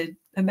send it to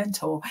a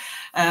mentor,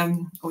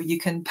 or you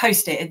can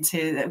post it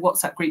into the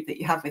WhatsApp group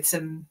that you have with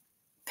some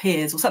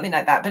peers or something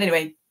like that. But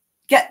anyway,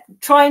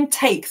 try and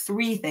take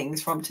 3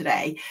 things from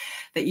today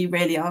that you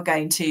really are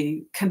going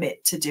to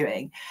commit to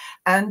doing,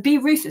 and be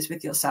ruthless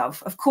with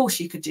yourself. Of course,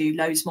 you could do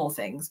loads more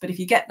things, but if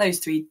you get those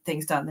 3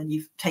 things done, then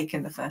you've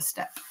taken the first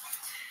step.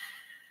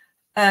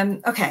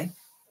 Okay.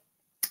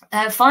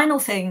 Final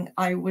thing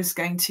I was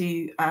going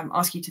to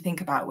ask you to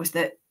think about was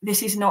that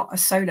this is not a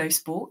solo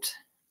sport.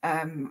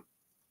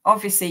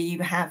 Obviously, you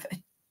have a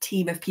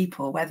team of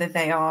people, whether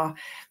they are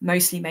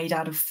mostly made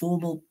out of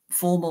formal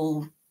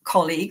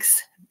colleagues,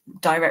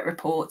 direct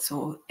reports,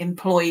 or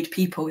employed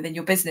people within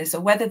your business,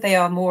 or whether they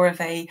are more of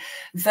a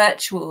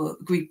virtual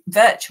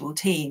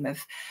team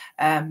of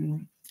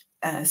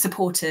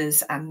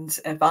supporters and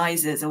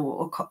advisors,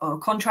 or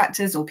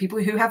contractors, or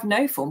people who have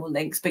no formal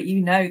links, but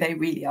you know they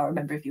really are a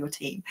member of your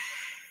team.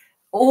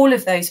 All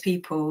of those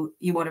people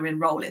you want to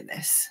enroll in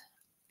this.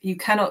 You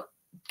cannot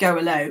go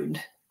alone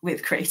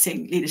with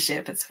creating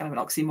leadership. It's kind of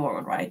an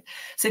oxymoron, right?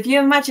 So if you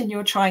imagine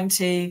you're trying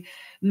to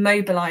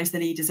mobilize the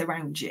leaders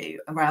around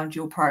you, around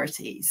your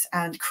priorities,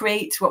 and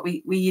create what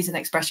we use an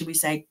expression, we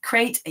say,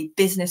 create a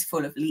business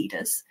full of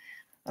leaders.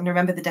 And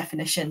remember, the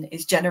definition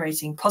is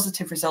generating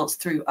positive results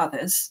through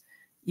others.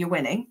 You're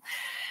winning.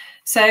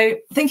 So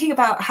thinking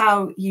about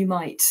how you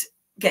might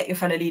get your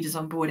fellow leaders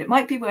on board, it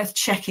might be worth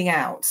checking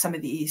out some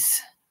of these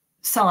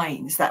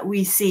signs that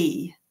we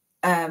see.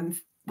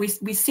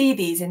 We see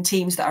these in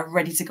teams that are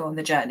ready to go on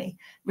the journey,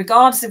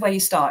 regardless of where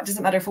you start. It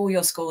doesn't matter if all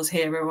your scores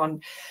here are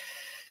on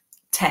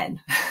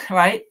 10,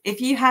 right?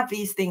 If you have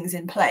these things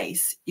in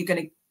place, you're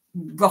going to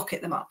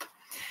rocket them up.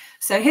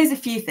 So here's a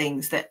few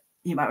things that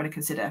you might want to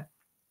consider.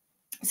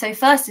 So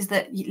first is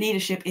that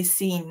leadership is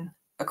seen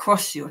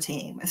across your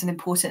team as an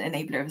important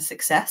enabler of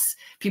success.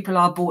 People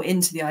are bought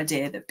into the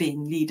idea that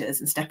being leaders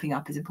and stepping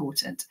up is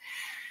important.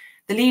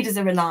 The leaders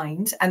are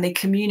aligned and they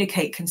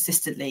communicate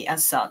consistently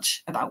as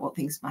such about what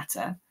things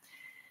matter.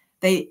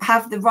 They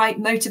have the right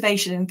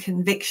motivation and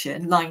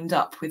conviction lined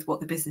up with what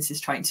the business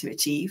is trying to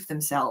achieve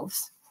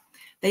themselves.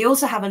 They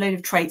also have a load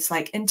of traits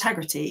like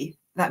integrity.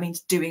 That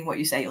means doing what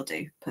you say you'll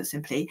do, put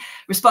simply.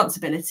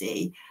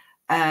 Responsibility,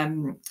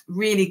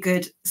 really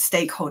good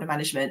stakeholder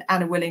management,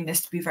 and a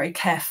willingness to be very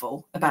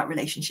careful about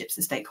relationships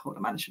and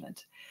stakeholder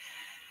management.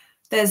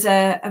 There's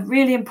a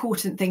really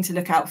important thing to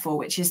look out for,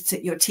 which is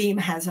that your team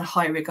has a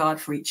high regard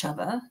for each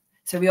other.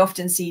 So we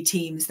often see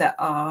teams that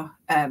are,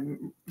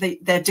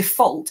 their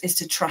default is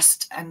to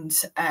trust and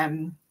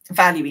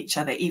value each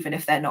other, even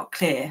if they're not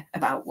clear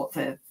about what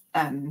the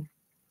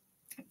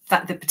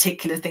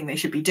particular thing they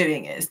should be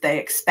doing is. They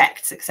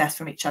expect success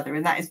from each other,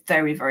 and that is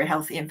very, very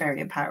healthy and very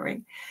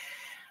empowering.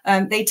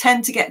 They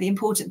tend to get the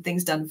important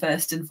things done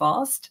first and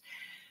fast.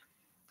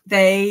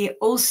 They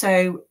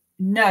also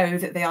know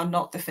that they are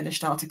not the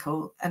finished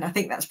article. And I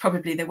think that's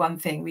probably the one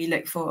thing we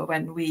look for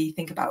when we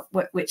think about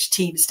which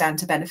teams stand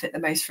to benefit the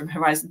most from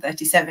Horizon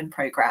 37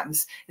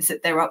 programs, is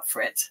that they're up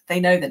for it. They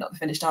know they're not the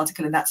finished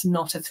article, and that's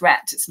not a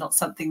threat. It's not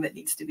something that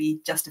needs to be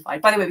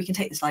justified. By the way, we can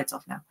take the slides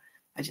off now.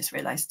 I just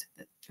realized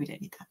that we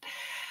don't need that.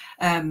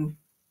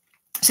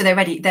 So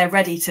they're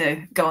ready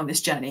to go on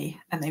this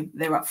journey, and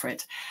they're up for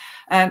it.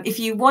 If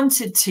you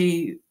wanted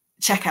to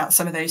check out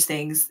some of those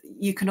things,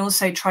 you can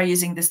also try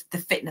using the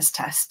fitness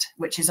test,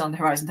 which is on the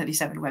Horizon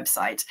 37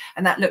 website.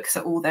 And that looks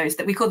at all those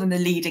that we call them the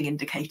leading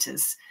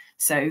indicators.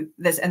 So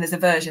there's a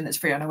version that's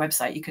free on our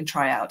website you can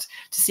try out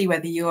to see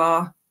whether you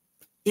are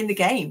in the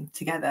game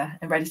together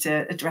and ready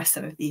to address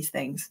some of these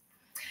things.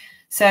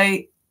 So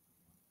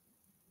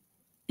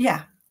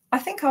yeah, I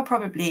think I'll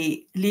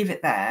probably leave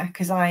it there,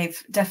 because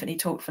I've definitely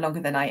talked for longer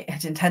than I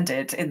had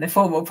intended in the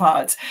formal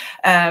part.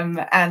 And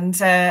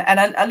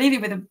I'll leave you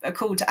with a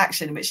call to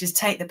action, which is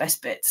take the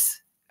best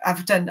bits.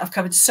 I've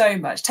covered so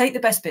much. Take the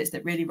best bits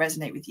that really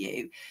resonate with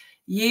you,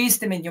 use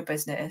them in your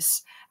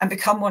business, and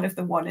become one of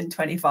the 1 in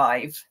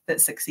 25 that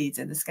succeeds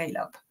in the scale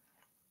up.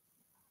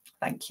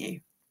 Thank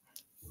you.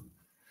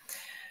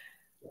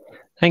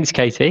 Thanks,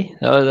 Katie.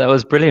 That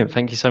was brilliant.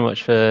 Thank you so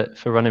much for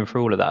running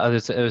through all of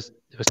that. It was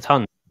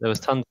tons. There was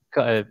tons.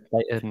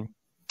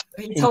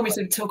 You told me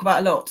to talk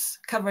about a lot,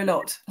 cover a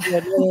lot.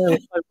 Yeah, so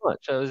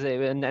much.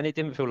 And it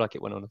didn't feel like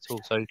it went on at all.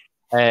 So,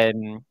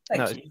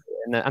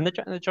 no, and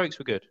the jokes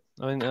were good.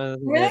 I mean,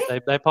 really?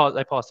 they passed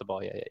the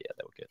bar. Yeah,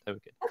 they were good. They were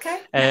good. Okay.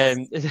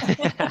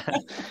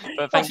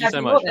 But thank you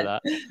so much for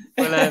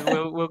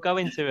that. We'll go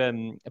into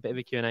a bit of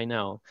a Q&A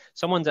now.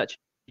 Someone's actually,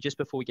 just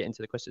before we get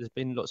into the questions, there's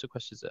been lots of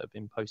questions that have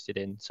been posted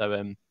in. So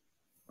it'd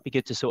be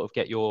good to sort of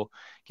get your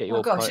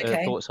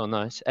thoughts on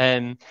those.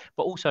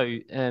 But also,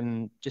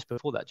 just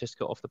before that, just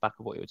got off the back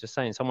of what you were just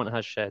saying, someone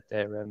has shared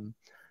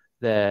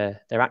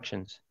their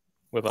actions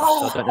with us.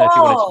 So I don't know if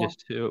you wanted to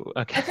just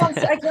okay.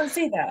 I can't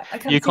see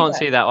that. You can't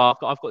see that. Well,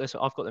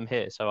 I've got them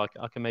here, so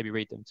I can maybe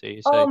read them to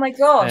you. So, oh my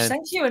gosh,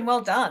 thank you and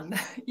well done.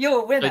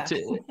 You're a winner.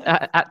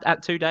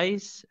 At 2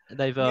 days,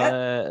 they've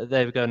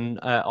gone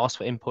asked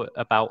for input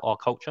about our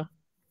culture.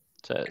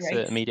 So it's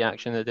the immediate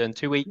action they're doing.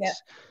 2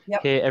 weeks.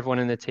 Hear everyone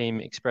in the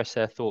team express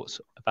their thoughts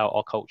about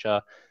our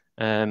culture,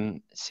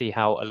 see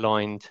how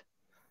aligned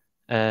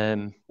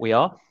we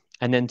are.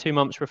 And then 2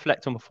 months,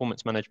 reflect on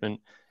performance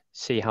management,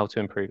 see how to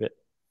improve it.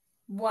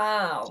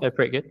 Wow. So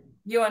pretty good.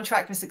 You're on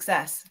track for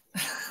success.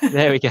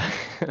 There we go.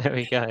 There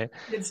we go.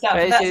 Good stuff.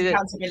 That's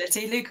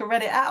accountability. Luca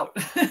read it out.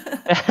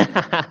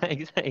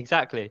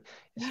 Exactly.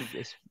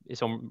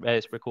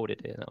 It's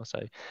recorded here now. So,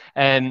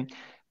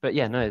 but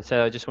yeah, no.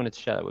 So I just wanted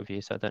to share that with you.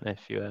 So I don't know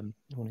if you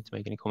wanted to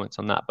make any comments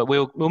on that. But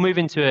we'll move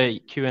into a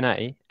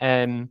Q&A.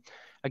 I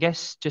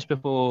guess just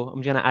before,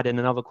 I'm going to add in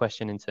another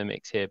question into the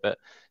mix here. But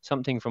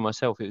something for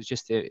myself, it was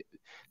just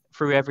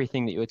through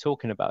everything that you were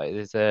talking about,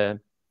 there's a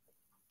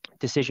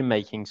decision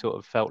making sort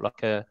of felt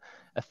like a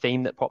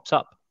theme that pops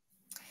up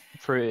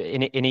through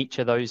in each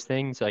of those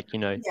things. Like,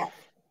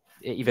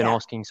 even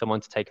asking someone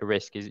to take a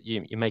risk is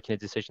you're making a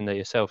decision there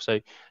yourself. So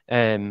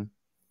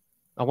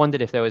I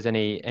wondered if there was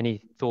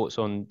any thoughts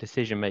on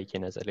decision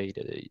making as a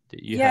leader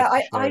that you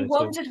had. I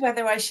wondered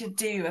whether I should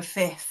do a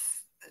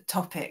fifth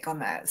topic on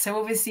that. So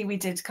obviously we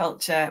did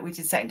culture, we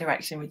did setting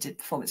direction, we did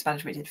performance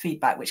management, we did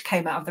feedback, which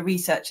came out of the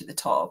research at the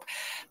top.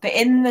 But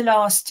in the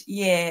last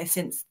year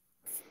since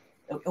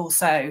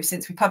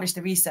we published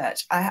the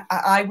research,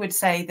 I would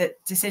say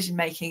that decision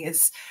making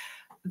is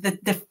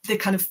the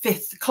kind of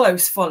fifth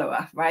close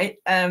follower, right?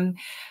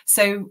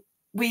 So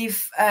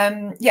we've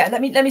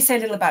let me say a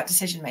little about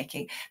decision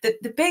making.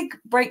 The big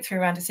breakthrough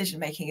around decision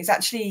making is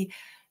actually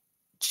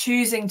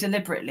choosing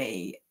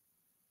deliberately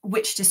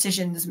which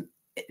decisions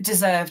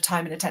deserve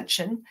time and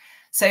attention.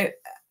 So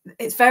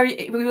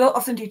we will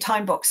often do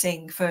time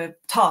boxing for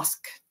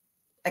task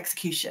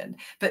execution,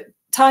 but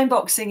time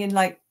boxing in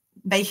like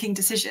making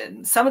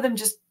decisions, some of them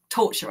just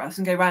torture us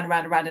and go round and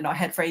round and round in our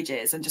head for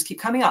ages and just keep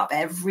coming up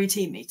every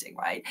team meeting,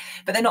 right?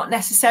 But they're not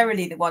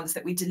necessarily the ones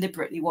that we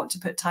deliberately want to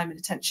put time and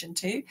attention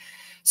to.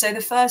 So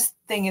the first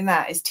thing in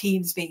that is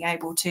teams being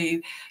able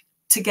to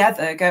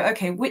together go,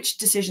 okay, which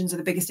decisions are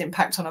the biggest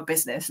impact on our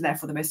business and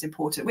therefore the most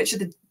important, which are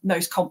the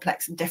most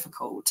complex and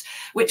difficult,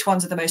 which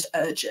ones are the most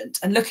urgent,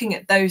 and looking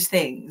at those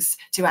things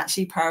to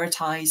actually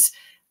prioritize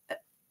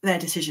their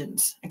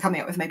decisions and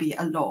coming up with maybe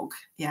a log.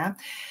 Yeah,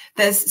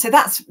 so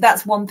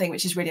that's one thing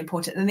which is really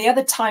important. And the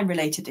other time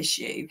related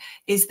issue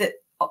is that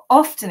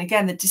often,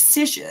 again, the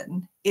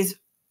decision is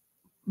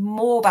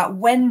more about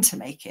when to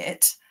make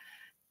it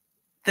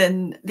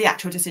than the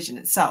actual decision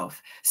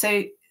itself.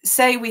 So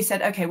say we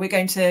said, okay, we're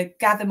going to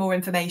gather more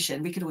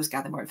information. We could always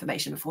gather more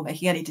information before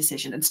making any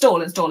decision and stall,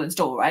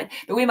 right?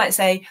 But we might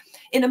say,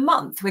 in a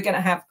month, we're going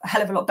to have a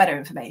hell of a lot better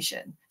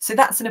information. So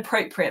that's an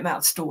appropriate amount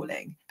of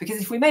stalling, because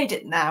if we made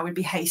it now, we'd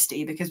be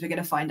hasty because we're going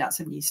to find out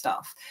some new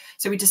stuff.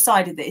 So we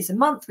decided that it's a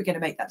month, we're going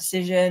to make that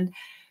decision.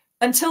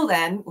 Until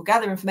then, we'll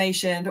gather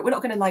information, but we're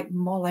not going to like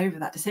mull over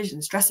that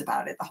decision, stress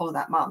about it the whole of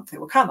that month. It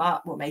will come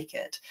up, we'll make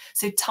it.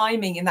 So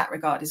timing in that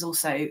regard is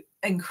also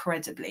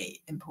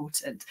incredibly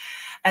important.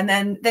 And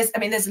then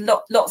there's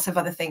lots of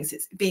other things.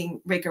 It's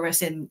being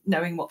rigorous in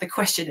knowing what the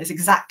question is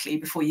exactly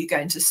before you go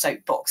into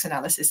soapbox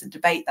analysis and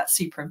debate. That's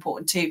super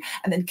important too.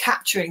 And then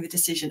capturing the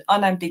decision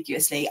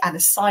unambiguously and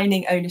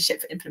assigning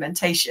ownership for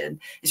implementation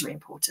is really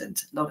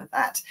important. A lot of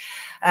that.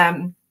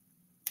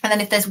 And then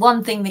if there's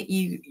one thing that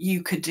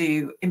you could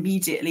do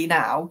immediately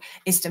now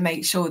is to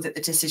make sure that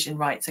the decision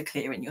rights are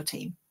clear in your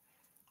team.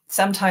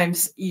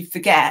 Sometimes you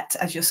forget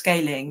as you're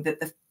scaling that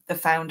the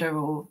founder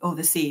or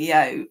the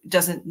CEO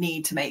doesn't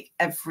need to make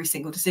every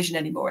single decision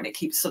anymore, and it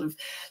keeps sort of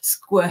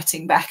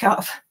squirting back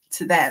up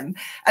to them.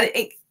 And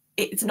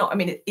it's not, I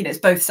mean, it's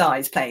both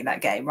sides playing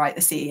that game, right? The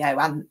CEO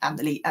and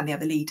the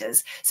other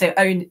leaders. So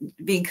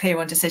being clear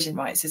on decision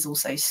rights is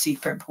also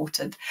super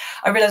important.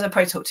 I realize I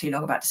probably talked too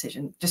long about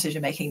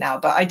decision making now,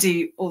 but I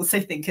do also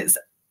think it's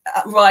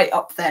right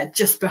up there,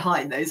 just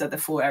behind those other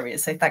 4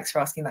 areas. So thanks for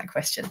asking that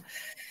question.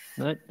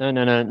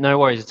 No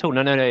worries at all.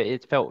 No.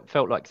 It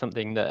felt like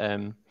something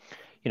that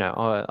you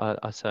know,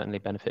 I certainly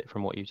benefit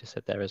from what you just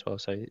said there as well.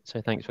 So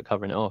thanks for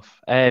covering it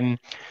off.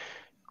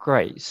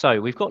 Great.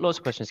 So we've got lots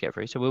of questions to get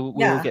through. So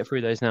we'll get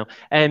through those now.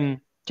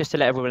 Just to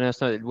let everyone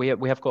else know that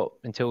we have got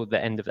until the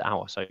end of the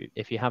hour. So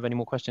if you have any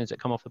more questions that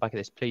come off the back of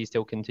this, please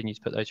still continue to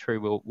put those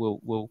through.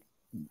 We'll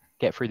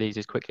get through these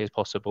as quickly as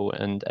possible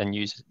and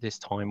use this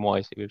time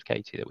wisely with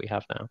Katie that we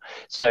have now.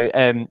 So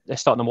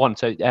let's start number 1.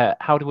 So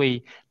how do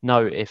we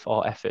know if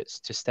our efforts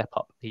to step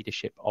up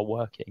leadership are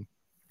working?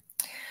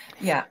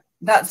 Yeah.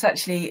 That's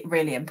actually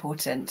really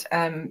important.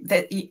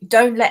 That you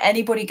don't let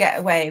anybody get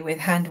away with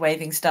hand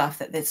waving stuff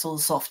that it's all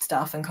soft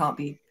stuff and can't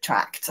be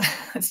tracked.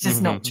 It's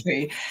just not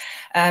true.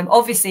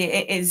 Obviously,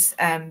 it is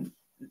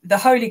the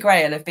holy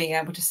grail of being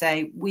able to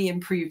say we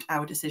improved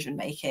our decision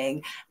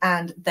making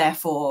and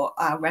therefore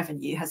our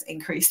revenue has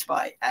increased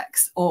by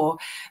X, or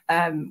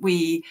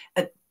we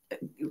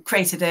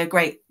created a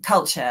great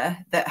culture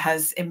that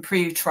has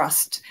improved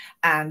trust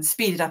and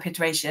speeded up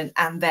iteration,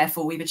 and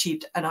therefore we've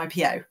achieved an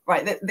IPO,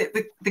 right?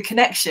 The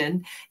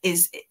connection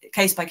is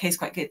case by case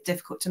quite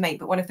difficult to make,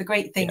 but one of the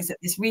great things that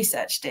this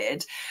research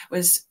did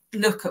was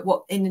look at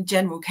what in a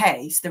general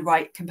case the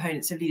right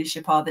components of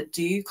leadership are that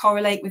do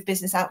correlate with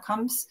business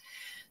outcomes.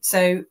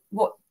 So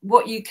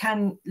what you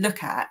can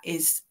look at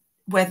is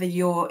whether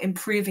you're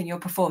improving your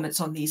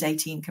performance on these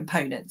 18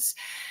 components.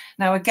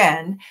 Now,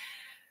 again,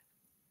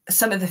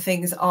 some of the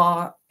things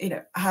are, you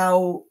know,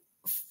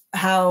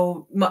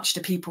 how much do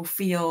people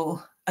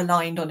feel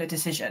aligned on a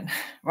decision,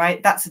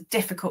 right? That's a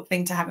difficult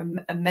thing to have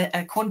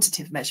a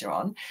quantitative measure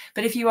on.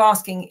 But if you're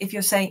saying if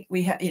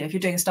you're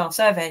doing a staff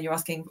survey and you're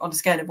asking on a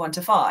scale of 1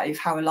 to 5,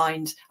 how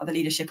aligned are the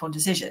leadership on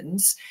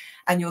decisions,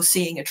 and you're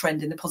seeing a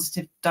trend in the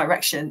positive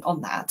direction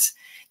on that,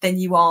 then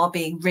you are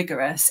being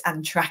rigorous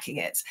and tracking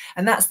it.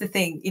 And that's the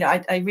thing, you know,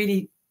 I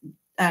really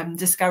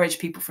discourage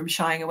people from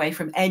shying away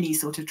from any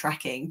sort of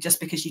tracking just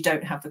because you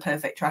don't have the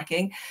perfect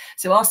tracking.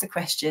 So ask the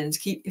questions,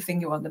 keep your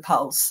finger on the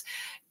pulse,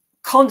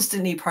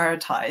 constantly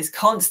prioritize,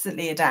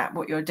 constantly adapt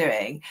what you're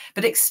doing,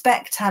 but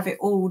expect to have it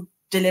all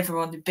deliver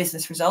on the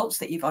business results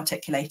that you've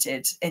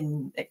articulated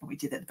in what we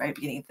did at the very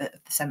beginning of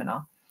the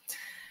seminar.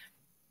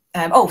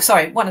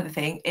 One other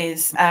thing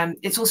is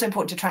it's also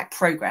important to track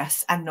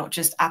progress and not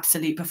just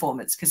absolute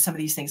performance, because some of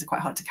these things are quite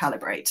hard to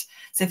calibrate.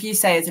 So if you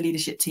say as a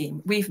leadership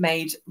team, we've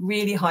made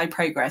really high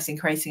progress in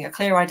creating a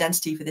clear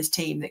identity for this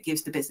team that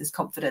gives the business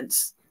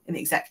confidence in the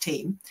exec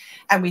team,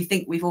 and we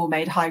think we've all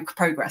made high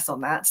progress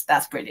on that,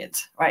 that's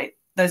brilliant, right?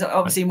 Those are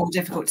obviously more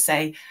difficult to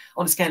say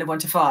on a scale of 1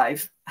 to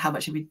 5, how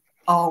much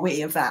are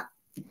we of that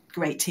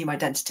great team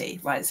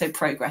identity, right? So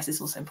progress is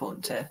also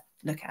important to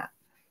look at.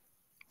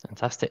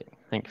 Fantastic.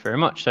 Thank you very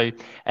much. So,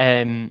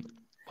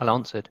 well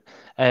answered.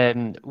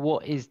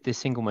 What is the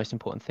single most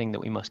important thing that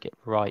we must get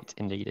right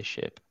in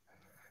leadership?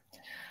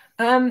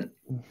 So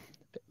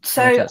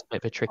that's a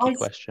bit of a tricky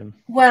question.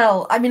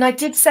 Well, I mean, I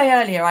did say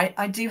earlier,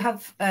 I do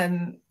have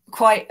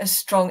quite a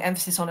strong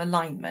emphasis on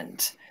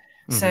alignment.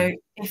 So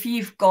if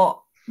you've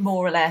got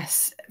more or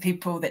less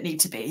people that need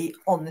to be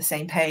on the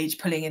same page,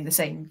 pulling in the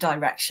same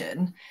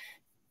direction,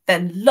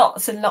 then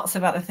lots and lots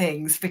of other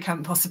things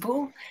become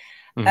possible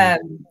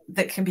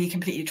that can be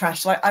completely trashed.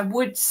 So I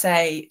would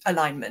say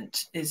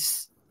alignment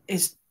is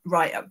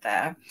right up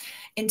there.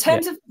 In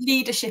terms of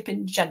leadership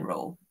in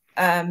general,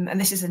 and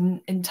this is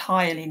an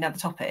entirely another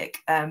topic,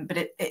 but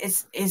it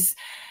is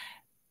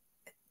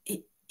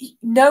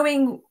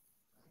knowing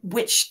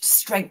which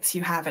strengths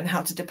you have and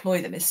how to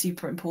deploy them is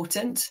super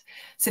important.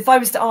 So if I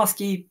was to ask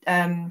you,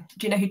 do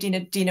you know who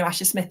Dina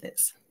Asher-Smith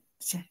is?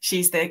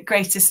 She's the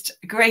greatest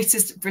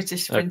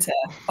British sprinter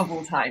of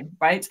all time,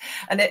 right?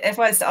 And if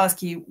I was to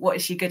ask you, what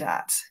is she good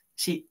at?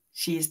 She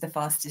is the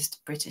fastest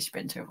British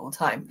sprinter of all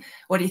time.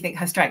 What do you think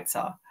her strengths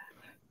are?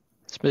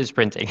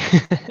 Sprinting.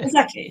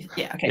 Exactly.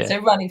 Yeah. Okay. Yeah. So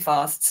running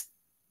fast.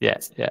 Yeah.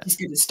 She's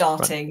good at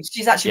starting. Right.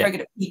 She's actually very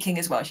good at peaking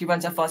as well. She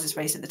runs her fastest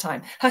race at the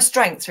time. Her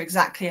strengths are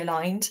exactly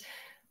aligned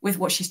with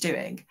what she's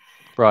doing.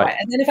 Right.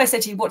 And then if I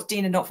said to you, what's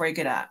Dina not very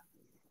good at?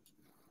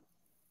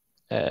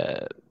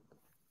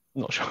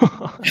 Not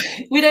sure.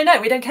 We don't know.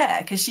 We don't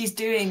care, because she's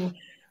playing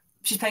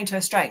to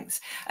her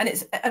strengths. And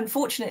it's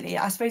unfortunately,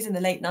 I suppose in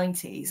the late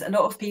 90s, a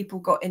lot of people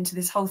got into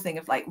this whole thing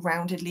of like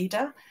rounded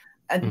leader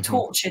and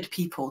tortured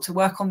people to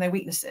work on their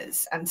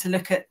weaknesses and to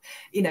look at,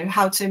 you know,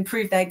 how to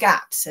improve their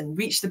gaps and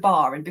reach the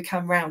bar and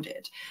become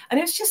rounded. And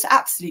it was just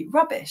absolute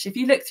rubbish. If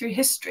you look through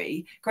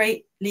history,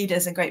 great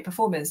leaders and great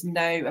performers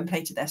know and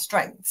play to their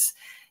strengths.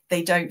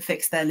 They don't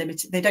fix their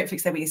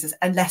weaknesses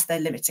unless they're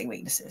limiting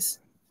weaknesses.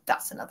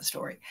 That's another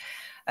story.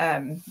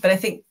 But I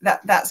think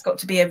that's got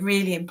to be a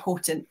really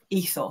important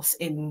ethos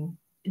in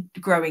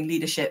growing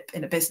leadership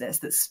in a business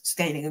that's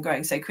scaling and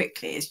growing so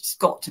quickly. It's just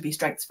got to be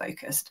strengths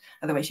focused,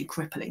 otherwise you're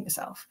crippling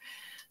yourself.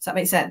 Does that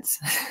make sense?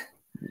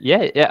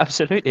 Yeah,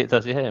 absolutely it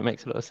does. Yeah, it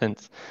makes a lot of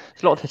sense.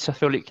 It's a lot of this I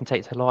feel like you can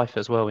take to life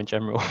as well in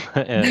general.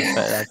 But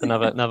that's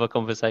another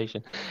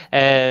conversation.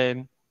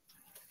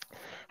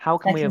 How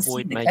can we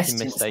avoid making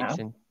mistakes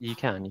now. You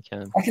can.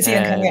 I can see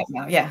them coming up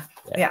now.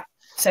 Yeah.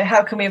 So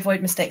how can we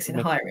avoid mistakes in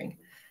hiring?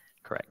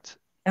 Correct.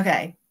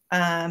 Okay.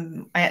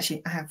 I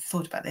have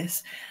thought about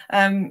this.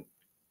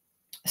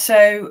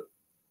 So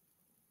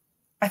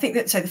I think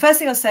that, the first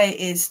thing I'll say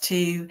is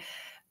to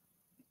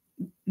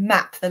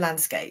map the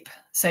landscape.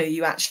 So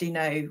you actually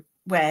know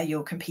where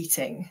you're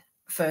competing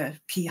for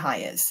key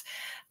hires.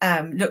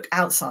 Look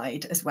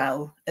outside as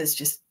well as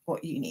just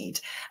what you need.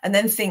 And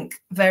then think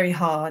very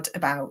hard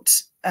about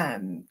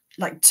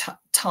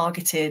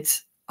targeted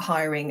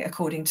hiring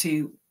according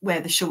to where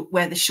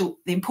the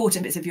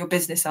important bits of your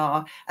business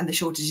are and the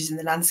shortages in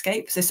the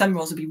landscape. So some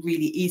roles will be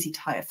really easy to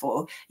hire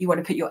for. You want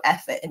to put your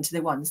effort into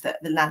the ones that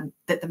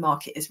the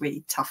market is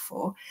really tough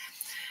for.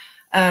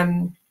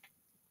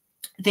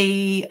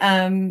 The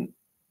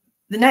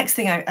next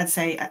thing I'd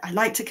say, I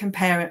like to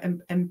compare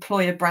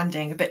employer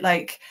branding a bit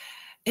like,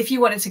 if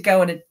you wanted to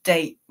go on a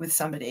date with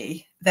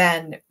somebody,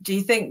 then do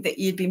you think that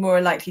you'd be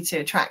more likely to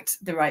attract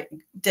the right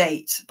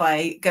date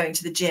by going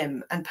to the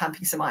gym and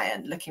pumping some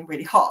iron, looking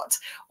really hot,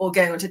 or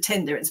going onto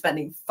Tinder and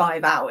spending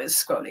 5 hours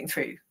scrolling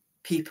through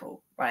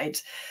people,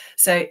 right?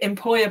 So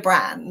employer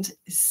brand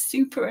is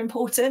super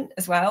important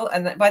as well.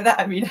 And by that,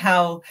 I mean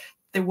how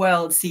the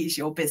world sees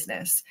your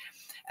business.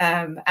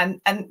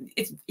 And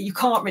you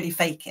can't really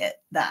fake it.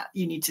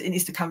 It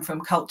needs to come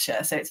from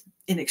culture. So it's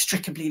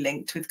inextricably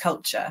linked with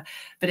culture.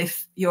 But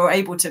if you're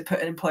able to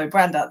put an employer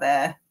brand out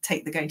there,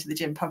 take the going to the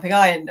gym, pumping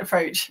iron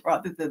approach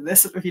rather than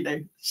this sort of,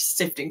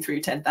 sifting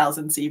through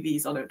 10,000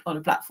 CVs on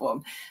a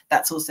platform,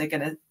 that's also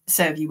going to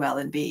serve you well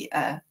and be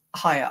a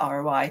higher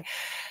ROI.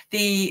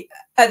 The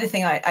other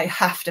thing I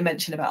have to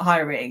mention about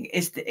hiring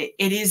is that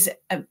it is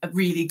a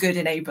really good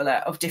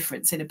enabler of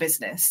difference in a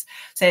business.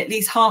 So at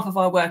least half of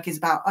our work is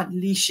about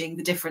unleashing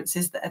the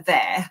differences that are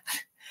there.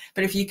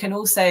 But if you can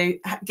also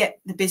get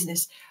the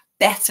business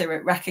better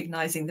at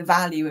recognizing the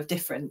value of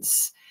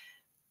difference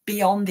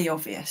beyond the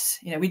obvious,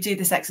 we do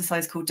this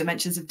exercise called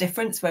Dimensions of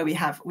Difference, where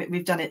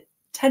we've done it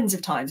tens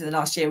of times in the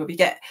last year, where we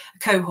get a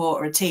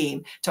cohort or a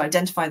team to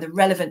identify the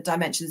relevant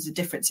dimensions of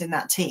difference in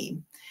that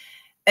team.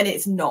 And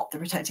it's not the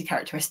protected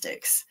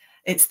characteristics.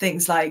 It's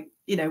things like,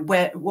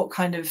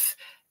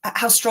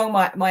 how strong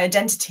my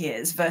identity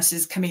is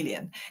versus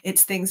chameleon.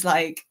 It's things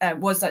like,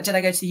 did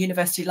I go to the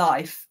University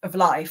of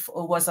Life,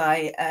 or was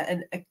I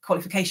a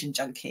qualification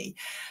junkie?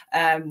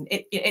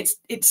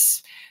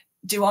 It's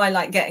do I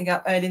like getting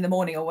up early in the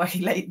morning or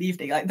working late in the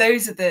evening? Like,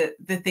 those are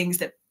the things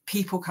that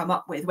people come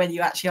up with when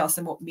you actually ask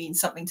them what means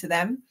something to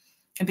them.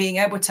 And being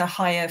able to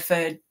hire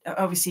for,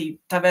 obviously,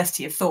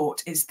 diversity of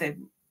thought is the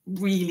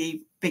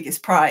really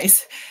biggest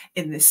prize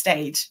in this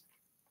stage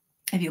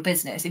of your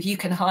business. If you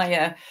can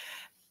hire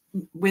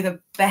with a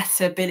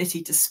better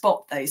ability to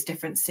spot those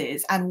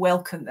differences and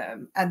welcome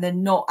them, and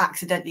then not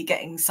accidentally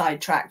getting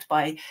sidetracked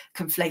by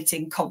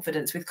conflating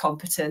confidence with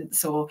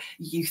competence or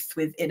youth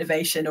with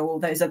innovation or all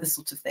those other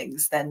sorts of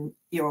things, then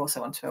you're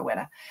also onto a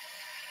winner.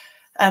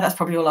 That's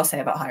probably all I'll say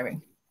about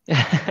hiring.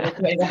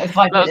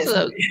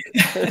 That's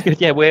good.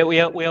 Yeah, we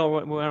are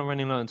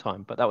running low on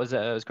time, but that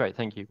was great.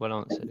 Thank you. Well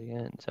answered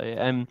again.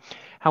 So,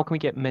 how can we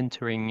get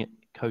mentoring,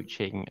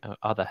 coaching,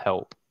 other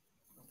help?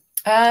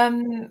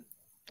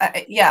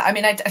 Yeah, I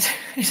mean,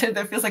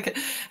 that feels like a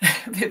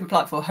bit of a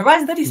plug for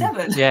Horizon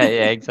 37. Yeah,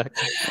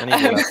 exactly. I need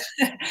all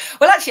that.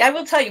 Well, actually, I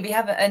will tell you, we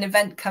have an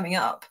event coming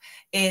up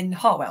in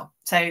Harwell.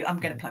 So I'm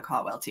going to plug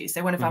Harwell too.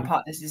 So one of our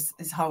partners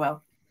is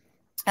Harwell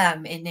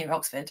in near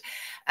Oxford.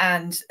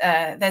 And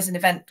there's an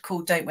event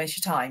called Don't Waste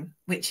Your Time,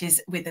 which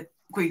is with a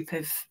group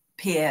of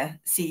peer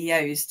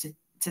CEOs to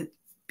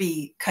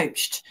be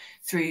coached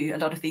through a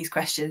lot of these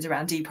questions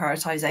around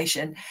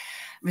deprioritisation,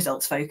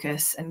 results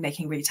focus, and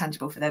making really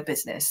tangible for their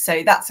business.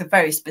 So that's a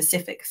very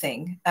specific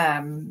thing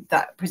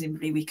that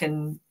presumably we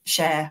can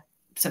share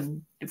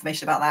some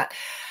information about that.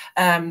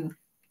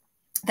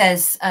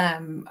 There's I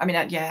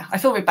mean, yeah, I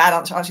feel really bad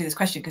answering this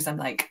question because I'm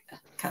like,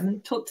 come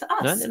and talk to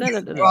us. No,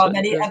 there are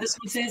many other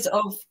sources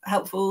of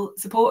helpful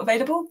support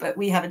available, but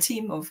we have a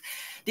team of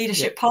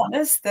leadership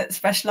partners that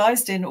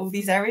specialised in all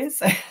these areas.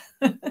 So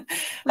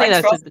thanks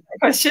for asking the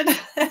question.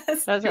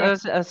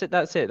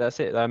 That's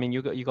it. I mean,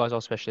 you guys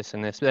are specialists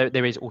in this.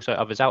 There is also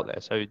others out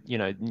there. So, you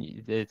know,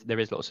 there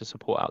is lots of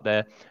support out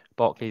there.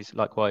 Barclays,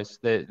 likewise,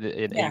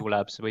 in Eagle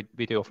Labs,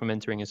 we do offer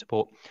mentoring and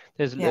support.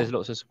 There's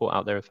lots of support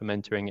out there for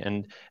mentoring,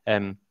 and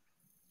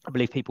I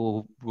believe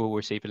people will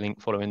receive a link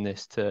following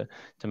this to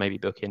maybe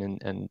book in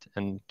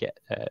and get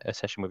a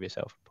session with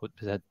yourself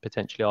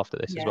potentially after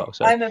this as well.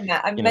 So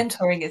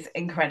mentoring is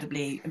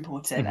incredibly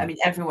important. I mean,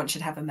 everyone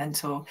should have a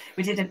mentor.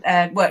 We did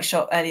a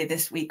workshop earlier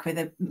this week with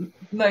a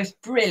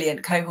most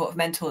brilliant cohort of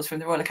mentors from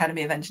the Royal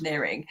Academy of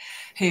Engineering,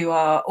 who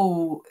are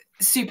all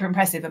super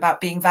impressive about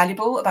being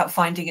valuable, about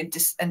finding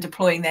and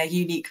deploying their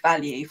unique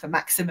value for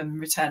maximum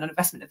return on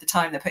investment of the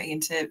time they're putting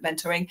into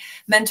mentoring.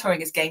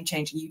 Mentoring is game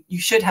changing. You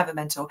should have a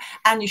mentor,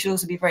 and you should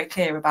also be very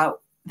clear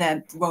about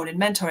their role in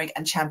mentoring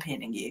and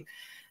championing you.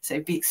 So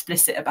be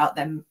explicit about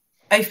them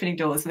opening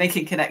doors,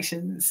 making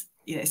connections,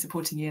 you know,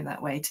 supporting you in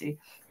that way too.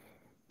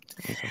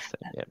 Fantastic.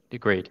 Yeah,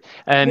 agreed.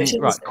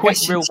 Right,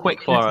 real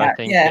quick fire, I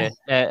think.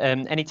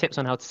 Any tips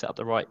on how to set up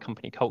the right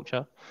company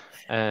culture?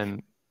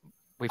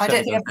 I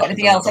don't think I've got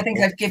anything else. I think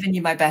I've given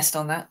you my best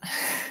on that.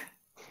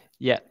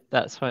 Yeah,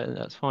 that's fine.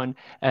 That's fine.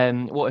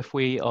 What if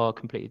we are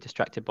completely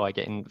distracted by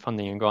getting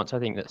funding and grants? I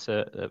think that's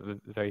a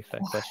very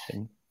fair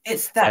question.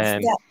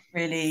 That's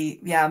really,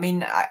 yeah. I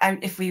mean,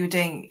 if we were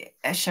doing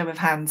a show of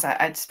hands, I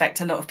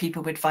expect a lot of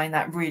people would find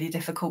that really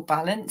difficult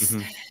balance.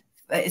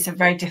 It's a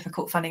very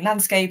difficult funding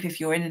landscape. If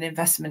you're in an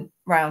investment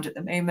round at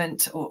the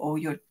moment, or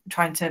you're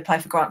trying to apply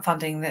for grant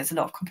funding, there's a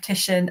lot of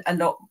competition, a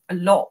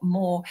lot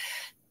more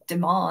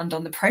demand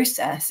on the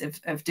process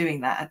of doing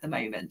that at the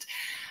moment.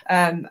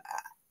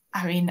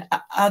 I mean,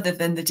 other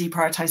than the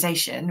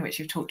deprioritisation, which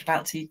we've talked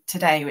about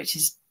today, which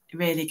is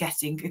really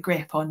getting a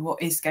grip on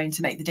what is going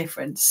to make the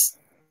difference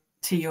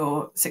to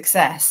your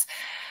success,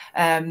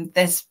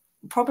 there's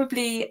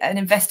probably an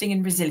investing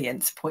in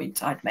resilience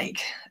point I'd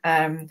make.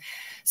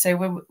 So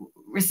when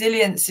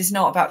resilience is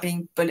not about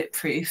being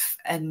bulletproof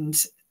and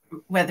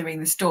weathering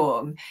the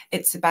storm,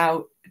 it's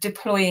about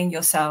deploying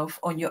yourself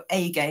on your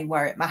A game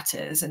where it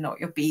matters and not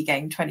your B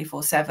game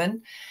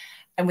 24/7.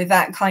 And with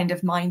that kind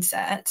of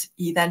mindset,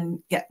 you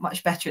then get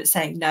much better at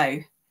saying no.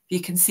 You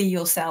can see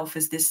yourself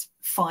as this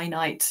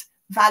finite,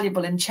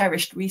 valuable and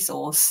cherished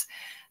resource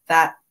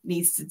that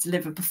needs to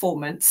deliver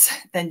performance.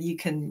 Then you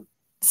can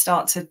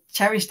start to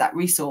cherish that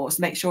resource,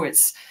 make sure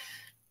it's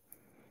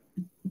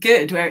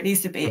good where it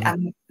needs to be.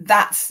 And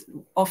that's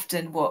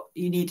often what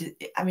you need.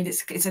 I mean,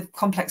 it's a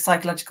complex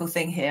psychological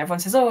thing here. Everyone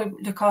says, oh,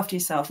 look after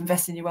yourself,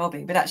 invest in your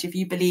well-being. But actually, if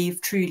you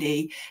believe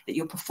truly that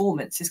your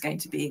performance is going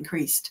to be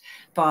increased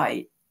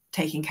by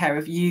taking care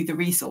of you, the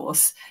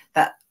resource,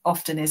 that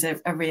often is a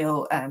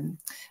real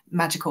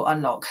magical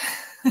unlock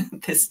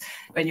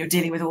when you're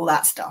dealing with all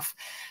that stuff.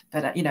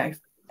 But you know,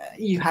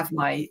 you have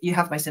my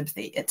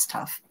sympathy. It's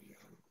tough.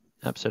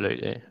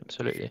 Absolutely.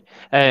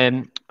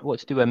 What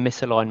to do when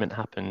misalignment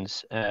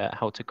happens,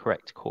 how to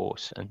correct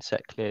course and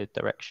set clear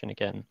direction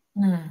again?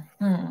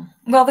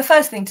 Well, the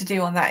first thing to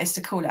do on that is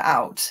to call it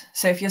out.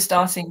 So if you're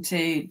starting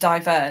to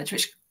diverge,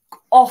 which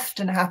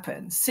often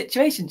happens,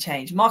 situation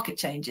change, market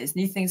changes,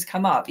 new things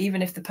come up,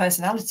 even if the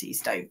personalities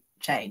don't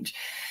change,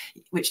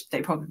 which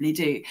they probably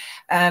do.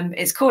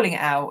 It's calling it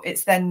out.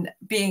 It's then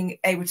being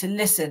able to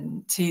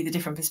listen to the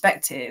different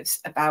perspectives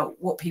about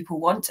what people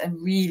want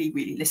and really,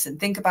 really listen.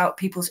 Think about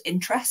people's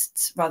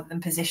interests rather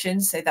than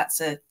positions. So that's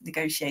a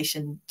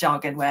negotiation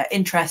jargon where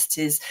interest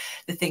is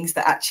the things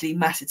that actually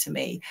matter to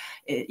me.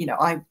 You know,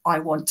 I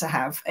want to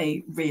have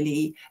a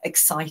really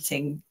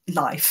exciting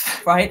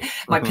life, right?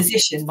 My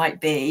position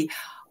might be,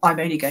 I'm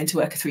only going to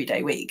work a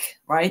 3-day week,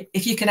 right?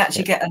 If you can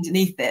actually get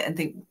underneath it and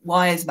think,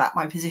 why is that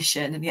my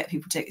position, and get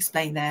people to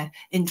explain their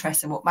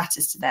interests and what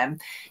matters to them,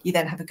 you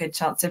then have a good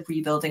chance of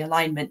rebuilding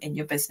alignment in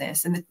your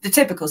business. And the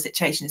typical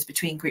situation is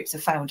between groups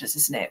of founders,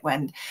 isn't it?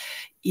 When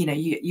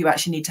you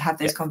actually need to have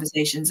those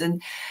conversations,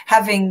 and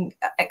having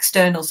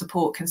external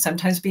support can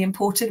sometimes be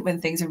important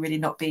when things are really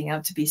not being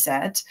able to be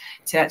said,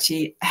 to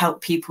actually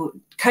help people,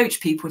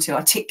 coach people to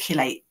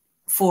articulate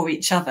for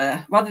each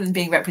other rather than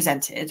being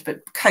represented,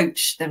 but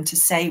coach them to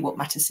say what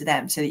matters to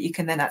them, so that you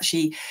can then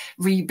actually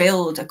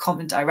rebuild a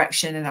common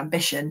direction and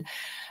ambition,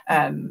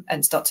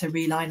 and start to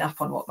reline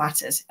up on what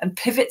matters. And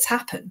pivots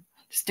happen.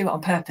 Just do it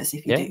on purpose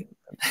if you do.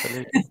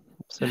 Absolutely.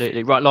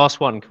 Absolutely. Right, last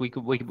one.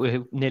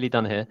 We're nearly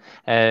done here.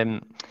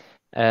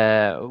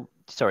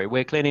 Sorry,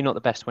 we're clearly not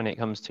the best when it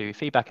comes to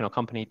feedback in our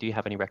company. Do you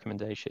have any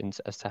recommendations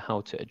as to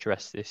how to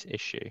address this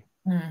issue?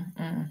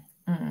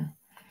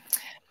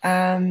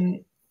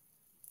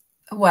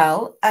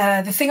 Well,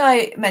 the thing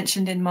I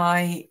mentioned in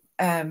my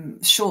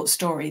short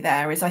story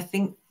there is, I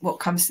think what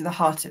comes to the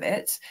heart of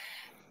it,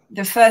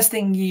 the first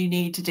thing you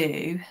need to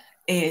do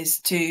is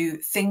to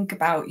think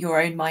about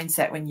your own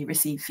mindset when you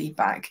receive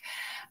feedback,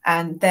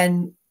 and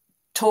then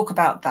talk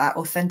about that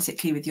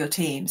authentically with your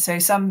team. So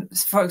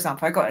for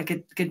example, I got a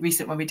good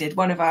recent one we did.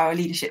 One of our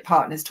leadership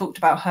partners talked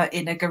about her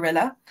inner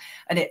gorilla,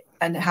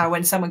 and how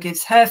when someone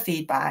gives her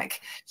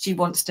feedback, she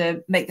wants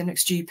to make them look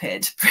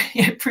stupid,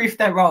 prove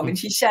they're wrong. And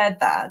she shared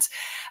that.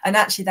 And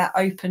actually that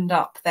opened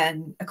up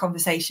then a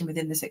conversation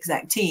within this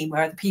exec team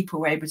where the people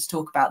were able to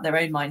talk about their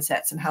own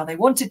mindsets and how they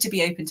wanted to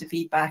be open to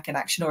feedback and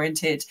action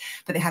oriented,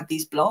 but they had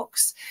these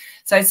blocks.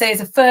 So I'd say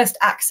as a first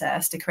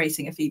access to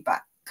creating a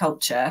feedback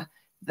culture,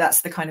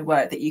 that's the kind of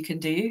work that you can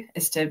do,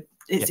 is to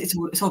it's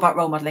all about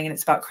role modeling, and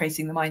it's about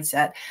creating the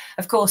mindset.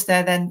 Of course,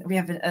 we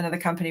have another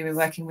company we're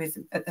working with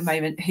at the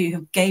moment who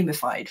have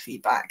gamified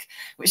feedback,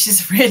 which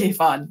is really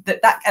fun.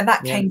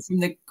 That came from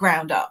the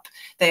ground up.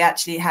 They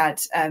actually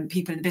had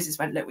people in the business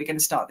went, look, we're going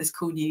to start this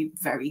cool new,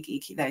 very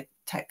geeky,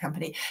 tech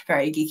company,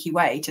 very geeky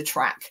way to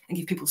track and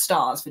give people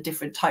stars for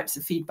different types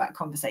of feedback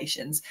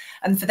conversations.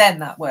 And for them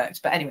that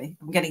worked. But anyway,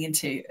 I'm getting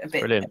into a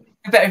bit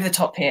over the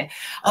top here.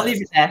 I'll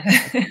leave it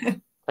there.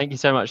 Thank you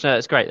so much. No,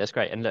 that's great. That's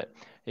great. And look,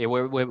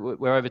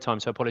 we're over time,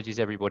 so apologies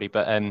everybody,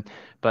 but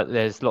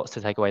there's lots to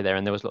take away there,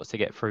 and there was lots to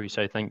get through.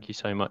 So thank you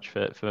so much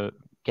for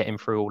getting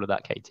through all of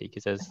that, Katie,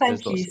 because there's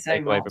lots to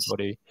take away,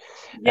 everybody.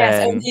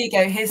 Yes, and here you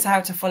go. Here's how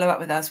to follow up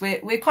with us. We're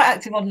quite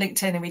active on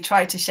LinkedIn, and we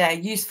try to share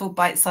useful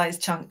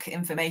bite-sized chunk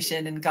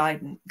information and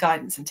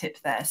guidance and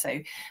tips there. So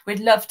we'd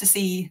love to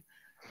see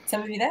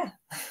some of you there.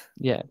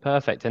 Yeah,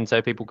 perfect. And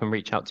so people can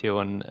reach out to you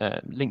on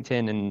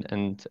LinkedIn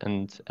and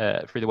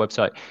through the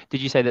website. Did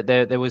you say that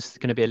there was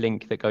going to be a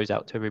link that goes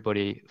out to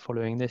everybody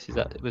following this?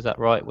 Was that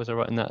right? Was I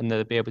right in that? And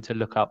they'll be able to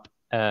look up,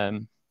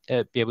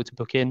 be able to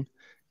book in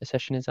a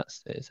session. Is that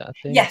a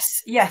thing?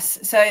 Yes.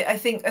 So I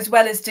think, as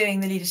well as doing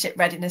the leadership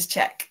readiness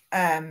check,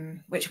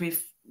 which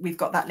we've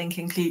got that link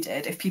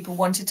included, if people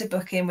wanted to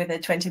book in with a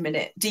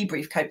 20-minute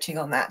debrief coaching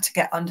on that to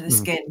get under the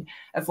skin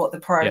of what the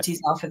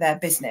priorities are for their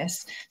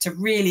business, to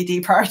really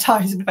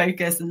deprioritize and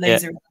focus and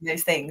laser on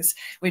those things,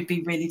 we'd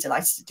be really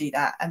delighted to do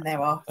that. And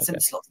there are some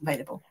slots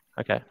available.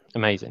 Okay,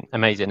 amazing.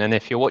 And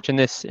if you're watching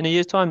this in a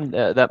year's time,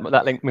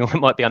 that link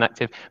might be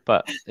inactive.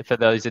 But for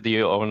those of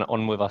you who are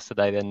on with us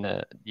today,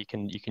 then you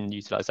can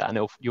utilize that,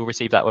 and you'll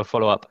receive that with a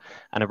follow up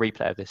and a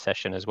replay of this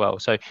session as well.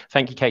 So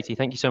thank you, Katie.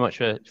 Thank you so much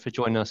for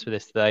joining us for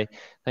this today.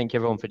 Thank you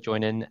everyone for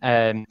joining.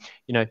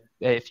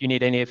 If you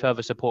need any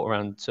further support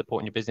around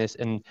supporting your business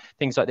and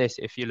things like this,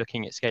 if you're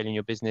looking at scaling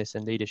your business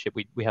and leadership,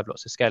 we have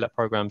lots of scale up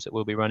programs that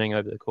we'll be running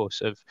over the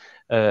course of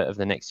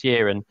the next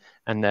year, and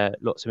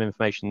lots of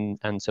information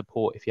and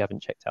support if you haven't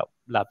checked out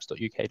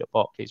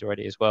labs.uk.barclays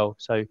already as well.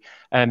 So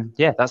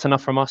that's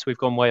enough from us. We've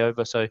gone way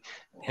over. So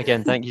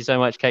again, thank you so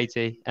much,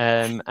 Katie,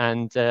 and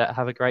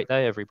have a great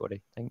day,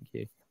 everybody. Thank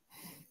you.